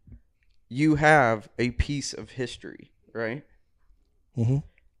then you have a piece of history, right? Mm-hmm.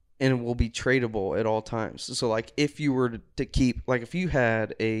 And it will be tradable at all times. So like if you were to keep, like if you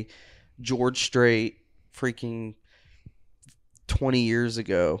had a George Strait freaking 20 years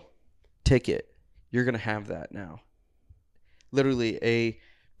ago ticket, you're going to have that now. Literally a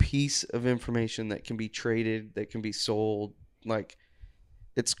piece of information that can be traded, that can be sold. Like,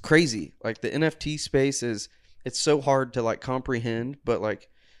 it's crazy. Like the NFT space it's so hard to like comprehend, but like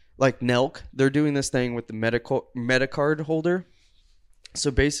Nelk, they're doing this thing with the Metacard holder. So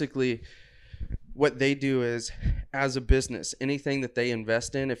basically what they do is, as a business, anything that they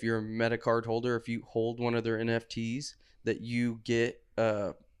invest in, if you're a Metacard holder, if you hold one of their NFTs, that you get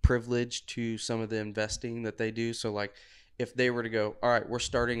privilege to some of the investing that they do. So like if they were to go, all right, we're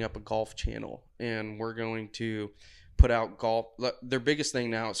starting up a golf channel and we're going to put out golf. Their biggest thing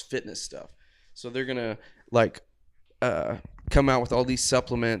now is fitness stuff. So they're going to like come out with all these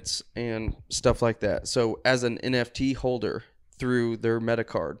supplements and stuff like that. So as an NFT holder through their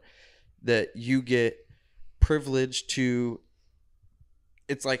Metacard, that you get privilege to,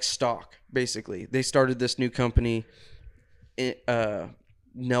 it's like stock, basically. They started this new company,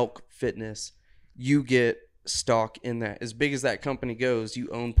 Nelk Fitness. You get stock in that. As big as that company goes, you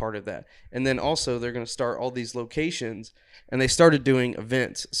own part of that. And then also they're going to start all these locations, and they started doing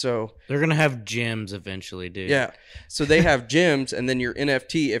events. So They're going to have gyms eventually, dude. yeah. So they have gyms, and then your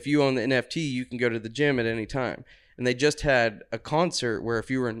NFT, if you own the NFT, you can go to the gym at any time. And they just had a concert where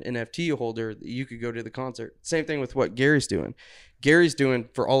if you were an NFT holder, you could go to the concert. Same thing with what Gary's doing. Gary's doing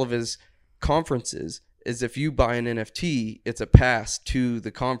for all of his conferences is if you buy an NFT, it's a pass to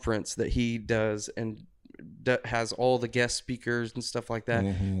the conference that he does and has all the guest speakers and stuff like that.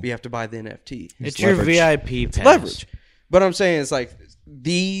 But you have to buy the NFT. It's your VIP pass. Leverage. But I'm saying is like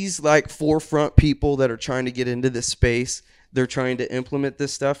these like forefront people that are trying to get into this space, they're trying to implement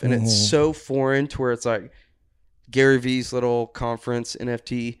this stuff, and it's so foreign to where it's like Gary V's little conference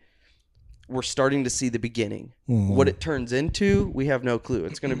NFT. We're starting to see the beginning. What it turns into, we have no clue.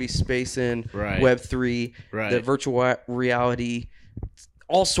 It's going to be space in Right. Web3, Right. the virtual reality,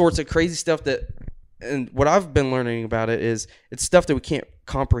 all sorts of crazy stuff that. And what I've been learning about it is it's stuff that we can't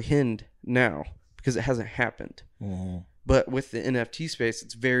comprehend now because it hasn't happened. But with the NFT space,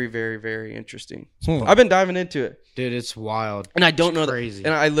 it's very, very, very interesting. So I've been diving into it. Dude, it's wild. And I don't know crazy. that.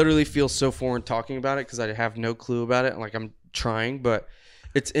 And I literally feel so foreign talking about it because I have no clue about it. Like I'm trying, but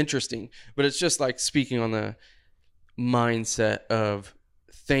it's interesting. But it's just like speaking on the mindset of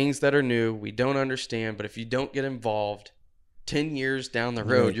things that are new, we don't understand, but if you don't get involved, 10 years down the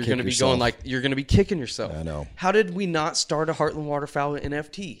road, you're going to be going like, you're going to be kicking yourself. I know. How did we not start a Heartland Waterfowl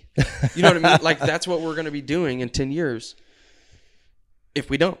NFT? You know what I mean? Like, that's what we're going to be doing in 10 years if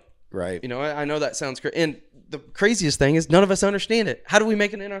we don't. Right. You know, I know that sounds crazy. And the craziest thing is none of us understand it. How do we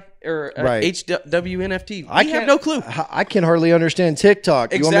make an HW NFT? We have no clue. I can hardly understand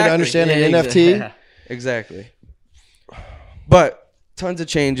TikTok. You want me to understand an NFT? Yeah. Exactly. But tons of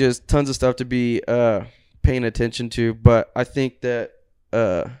changes, tons of stuff to be paying attention to. But I think that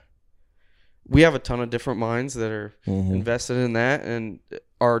we have a ton of different minds that are invested in that and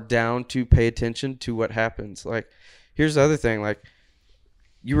are down to pay attention to what happens. Like, here's the other thing. Like,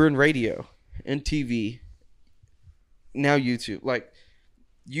 you were in radio and TV, now YouTube. Like,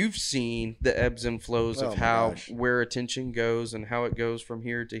 you've seen the ebbs and flows of how where attention goes and how it goes from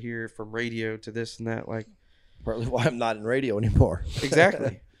here to here, from radio to this and that. Like, partly why I'm not in radio anymore.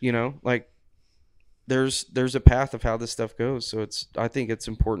 Exactly. You know, like, there's a path of how this stuff goes. So I think it's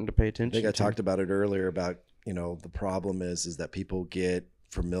important to pay attention. I think I talked about it earlier about, you know, the problem is that people get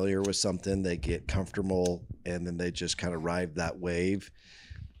familiar with something, they get comfortable, and then they just kind of ride that wave.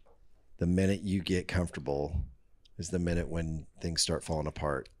 The minute you get comfortable is the minute when things start falling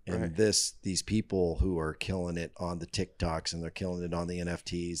apart. And these people who are killing it on the TikToks and they're killing it on the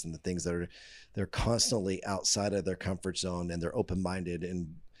NFTs and the things that they're constantly outside of their comfort zone, and they're open-minded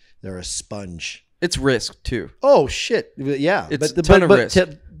and they're a sponge. It's risk too. Oh shit. Yeah. It's a ton of risk.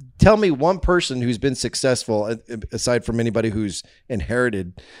 Tell me one person who's been successful, aside from anybody who's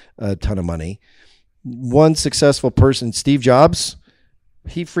inherited a ton of money. One successful person, Steve Jobs,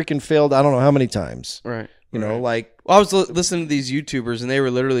 he freaking failed I don't know how many times. Right. You know, like... Well, I was listening to these YouTubers, and they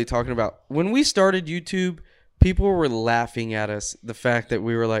were literally talking about, when we started YouTube, people were laughing at us, the fact that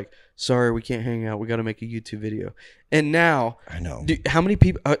we were like, sorry, we can't hang out. We got to make a YouTube video. And now... I know. How many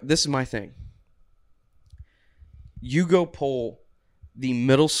people... this is my thing. You go poll the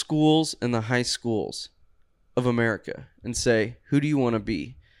middle schools and the high schools of America and say, who do you want to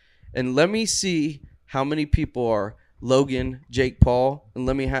be? And let me see how many people are Logan, Jake Paul, and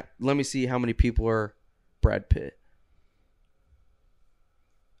let me see how many people are Brad Pitt.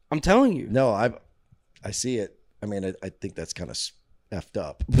 I'm telling you. No, I see it. I mean, I think that's kind of effed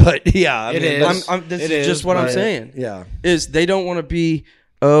up. But yeah, It is. This is just what I'm saying. Yeah. Is they don't want to be,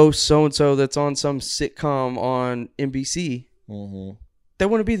 oh, so-and-so that's on some sitcom on NBC. Mm-hmm. They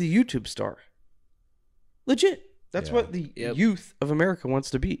want to be the YouTube star. Legit. That's what the youth of America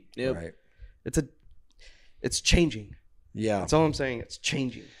wants to be. Yep. Right. It's changing. Yeah. That's all I'm saying. It's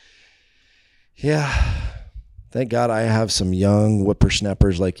changing. Yeah. Thank God I have some young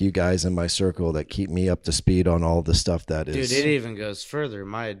whippersnappers like you guys in my circle that keep me up to speed on all the stuff that is. Dude, it even goes further.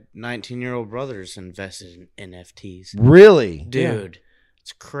 My 19-year-old brother's invested in NFTs. Really? Dude,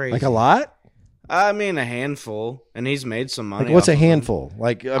 it's crazy. Like a lot? I mean, a handful, and he's made some money. Like what's a off of them. handful?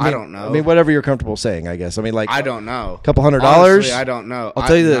 Like I don't know. I mean, whatever you're comfortable saying, I guess. I mean, like I don't know. A couple $100? Honestly, I don't know. I'll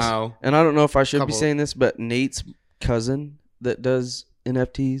tell you this, know. and I don't know if I should be Couple. saying this, but Nate's cousin that does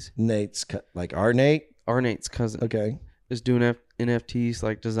NFTs, like our Nate? our Nate's cousin, Okay. is doing NFTs,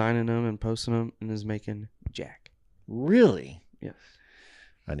 like designing them and posting them, and is making jack. Really? Yes.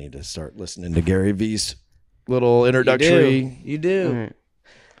 I need to start listening to Gary V's little introductory. You do.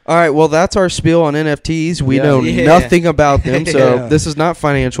 All right, well, that's our spiel on NFTs. We Yeah. know Yeah. nothing about them, so Yeah. this is not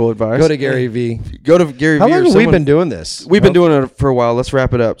financial advice. Go to Gary V. Go to Gary How V. or long have we someone- been doing this? We've been doing it for a while. Let's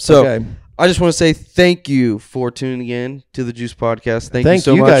wrap it up. So Okay. I just want to say thank you for tuning in to the Juice Podcast. Thank you Thank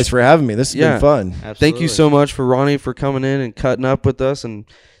so you much. guys for having me. This has Yeah. been fun. Absolutely. Thank you so much for Ronnie for coming in and cutting up with us and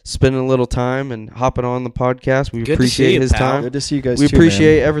spending a little time and hopping on the podcast. We Good to appreciate see you, his pal. time. Good to see you guys We too,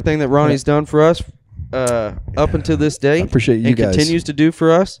 appreciate man. everything that Ronnie's done for us up until this day. I appreciate you and guys. continues to do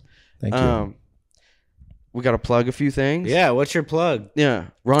for us. Thank you. We got to plug a few things. Yeah, what's your plug? Yeah.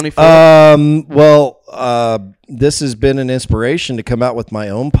 Ronnie Philips. This has been an inspiration to come out with my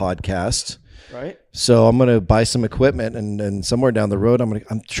own podcast. Right. So I'm going to buy some equipment and somewhere down the road,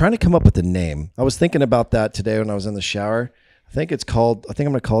 I'm trying to come up with a name. I was thinking about that today when I was in the shower. I think I'm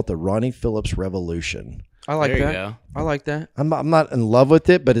going to call it the Ronnie Philips Revolution. I like There you that. go. I like that. I'm not in love with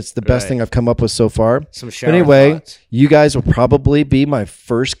it, but it's the best Right. thing I've come up with so far. Some But shower anyway, thoughts. you guys will probably be my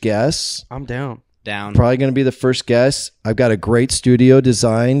first guests. I'm down. Down. Probably going to be the first guest. I've got a great studio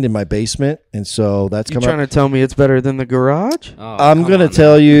designed in my basement, and so that's You coming trying up. to tell me it's better than the garage? Oh, I'm come going to on,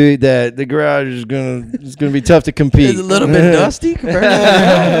 tell you that the garage is going to be tough to compete. It's a little bit dusty compared to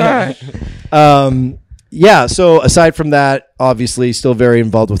the garage. Yeah, so aside from that, obviously still very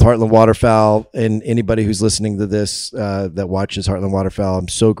involved with Heartland Waterfowl, and anybody who's listening to this that watches Heartland Waterfowl, I'm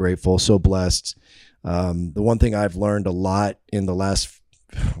so grateful, so blessed. The one thing I've learned a lot in the last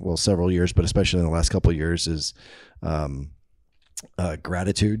several years, but especially in the last couple of years, is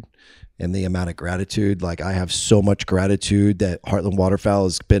gratitude. And the amount of gratitude, like I have so much gratitude that Heartland Waterfowl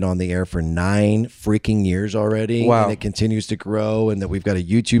has been on the air for 9 freaking years already. Wow. And it continues to grow, and that we've got a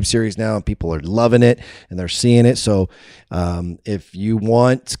YouTube series now and people are loving it and they're seeing it. So if you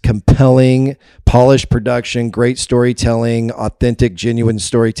want compelling, polished production, great storytelling, authentic, genuine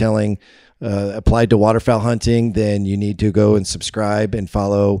storytelling, applied to waterfowl hunting, then you need to go and subscribe and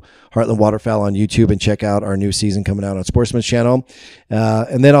follow Heartland Waterfowl on YouTube and check out our new season coming out on Sportsman's Channel.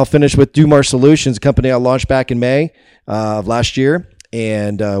 And then I'll finish with Dumar Solutions, a company I launched back in May of last year.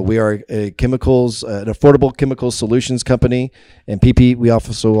 And we are an affordable chemical solutions company. And PPE, we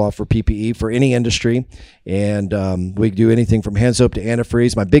also offer PPE for any industry. And we do anything from hand soap to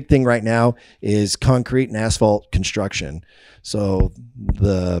antifreeze. My big thing right now is concrete and asphalt construction. So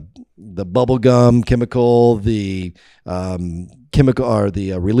the bubble gum chemical, the chemical or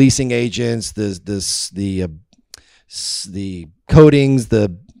the releasing agents, the coatings,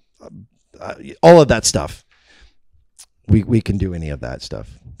 all of that stuff. We can do any of that stuff.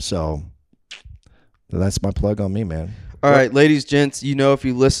 So that's my plug on me, man. All right, ladies, gents, if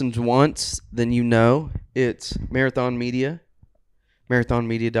you listened once, then it's Marathon Media,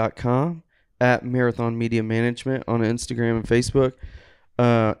 marathonmedia.com, at Marathon Media Management on Instagram and Facebook.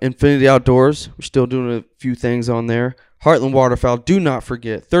 Infinity Outdoors, we're still doing a few things on there. Heartland Waterfowl, do not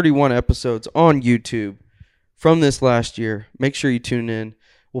forget, 31 episodes on YouTube from this last year. Make sure you tune in.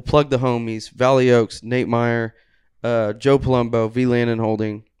 We'll plug the homies, Valley Oaks, Nate Meyer, Joe Palumbo, V. Landon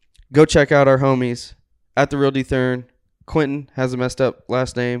Holding. Go check out our homies at The Real D. Thurn. Quentin has a messed up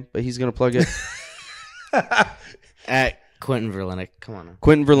last name, but he's going to plug it. At Quentin Verlinick. Come on now.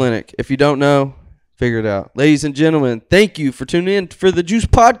 Quentin Verlinick. If you don't know, figure it out. Ladies and gentlemen, thank you for tuning in for the Juice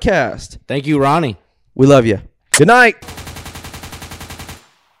Podcast. Thank you, Ronnie. We love you. Good night.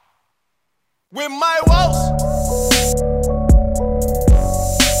 With my woes.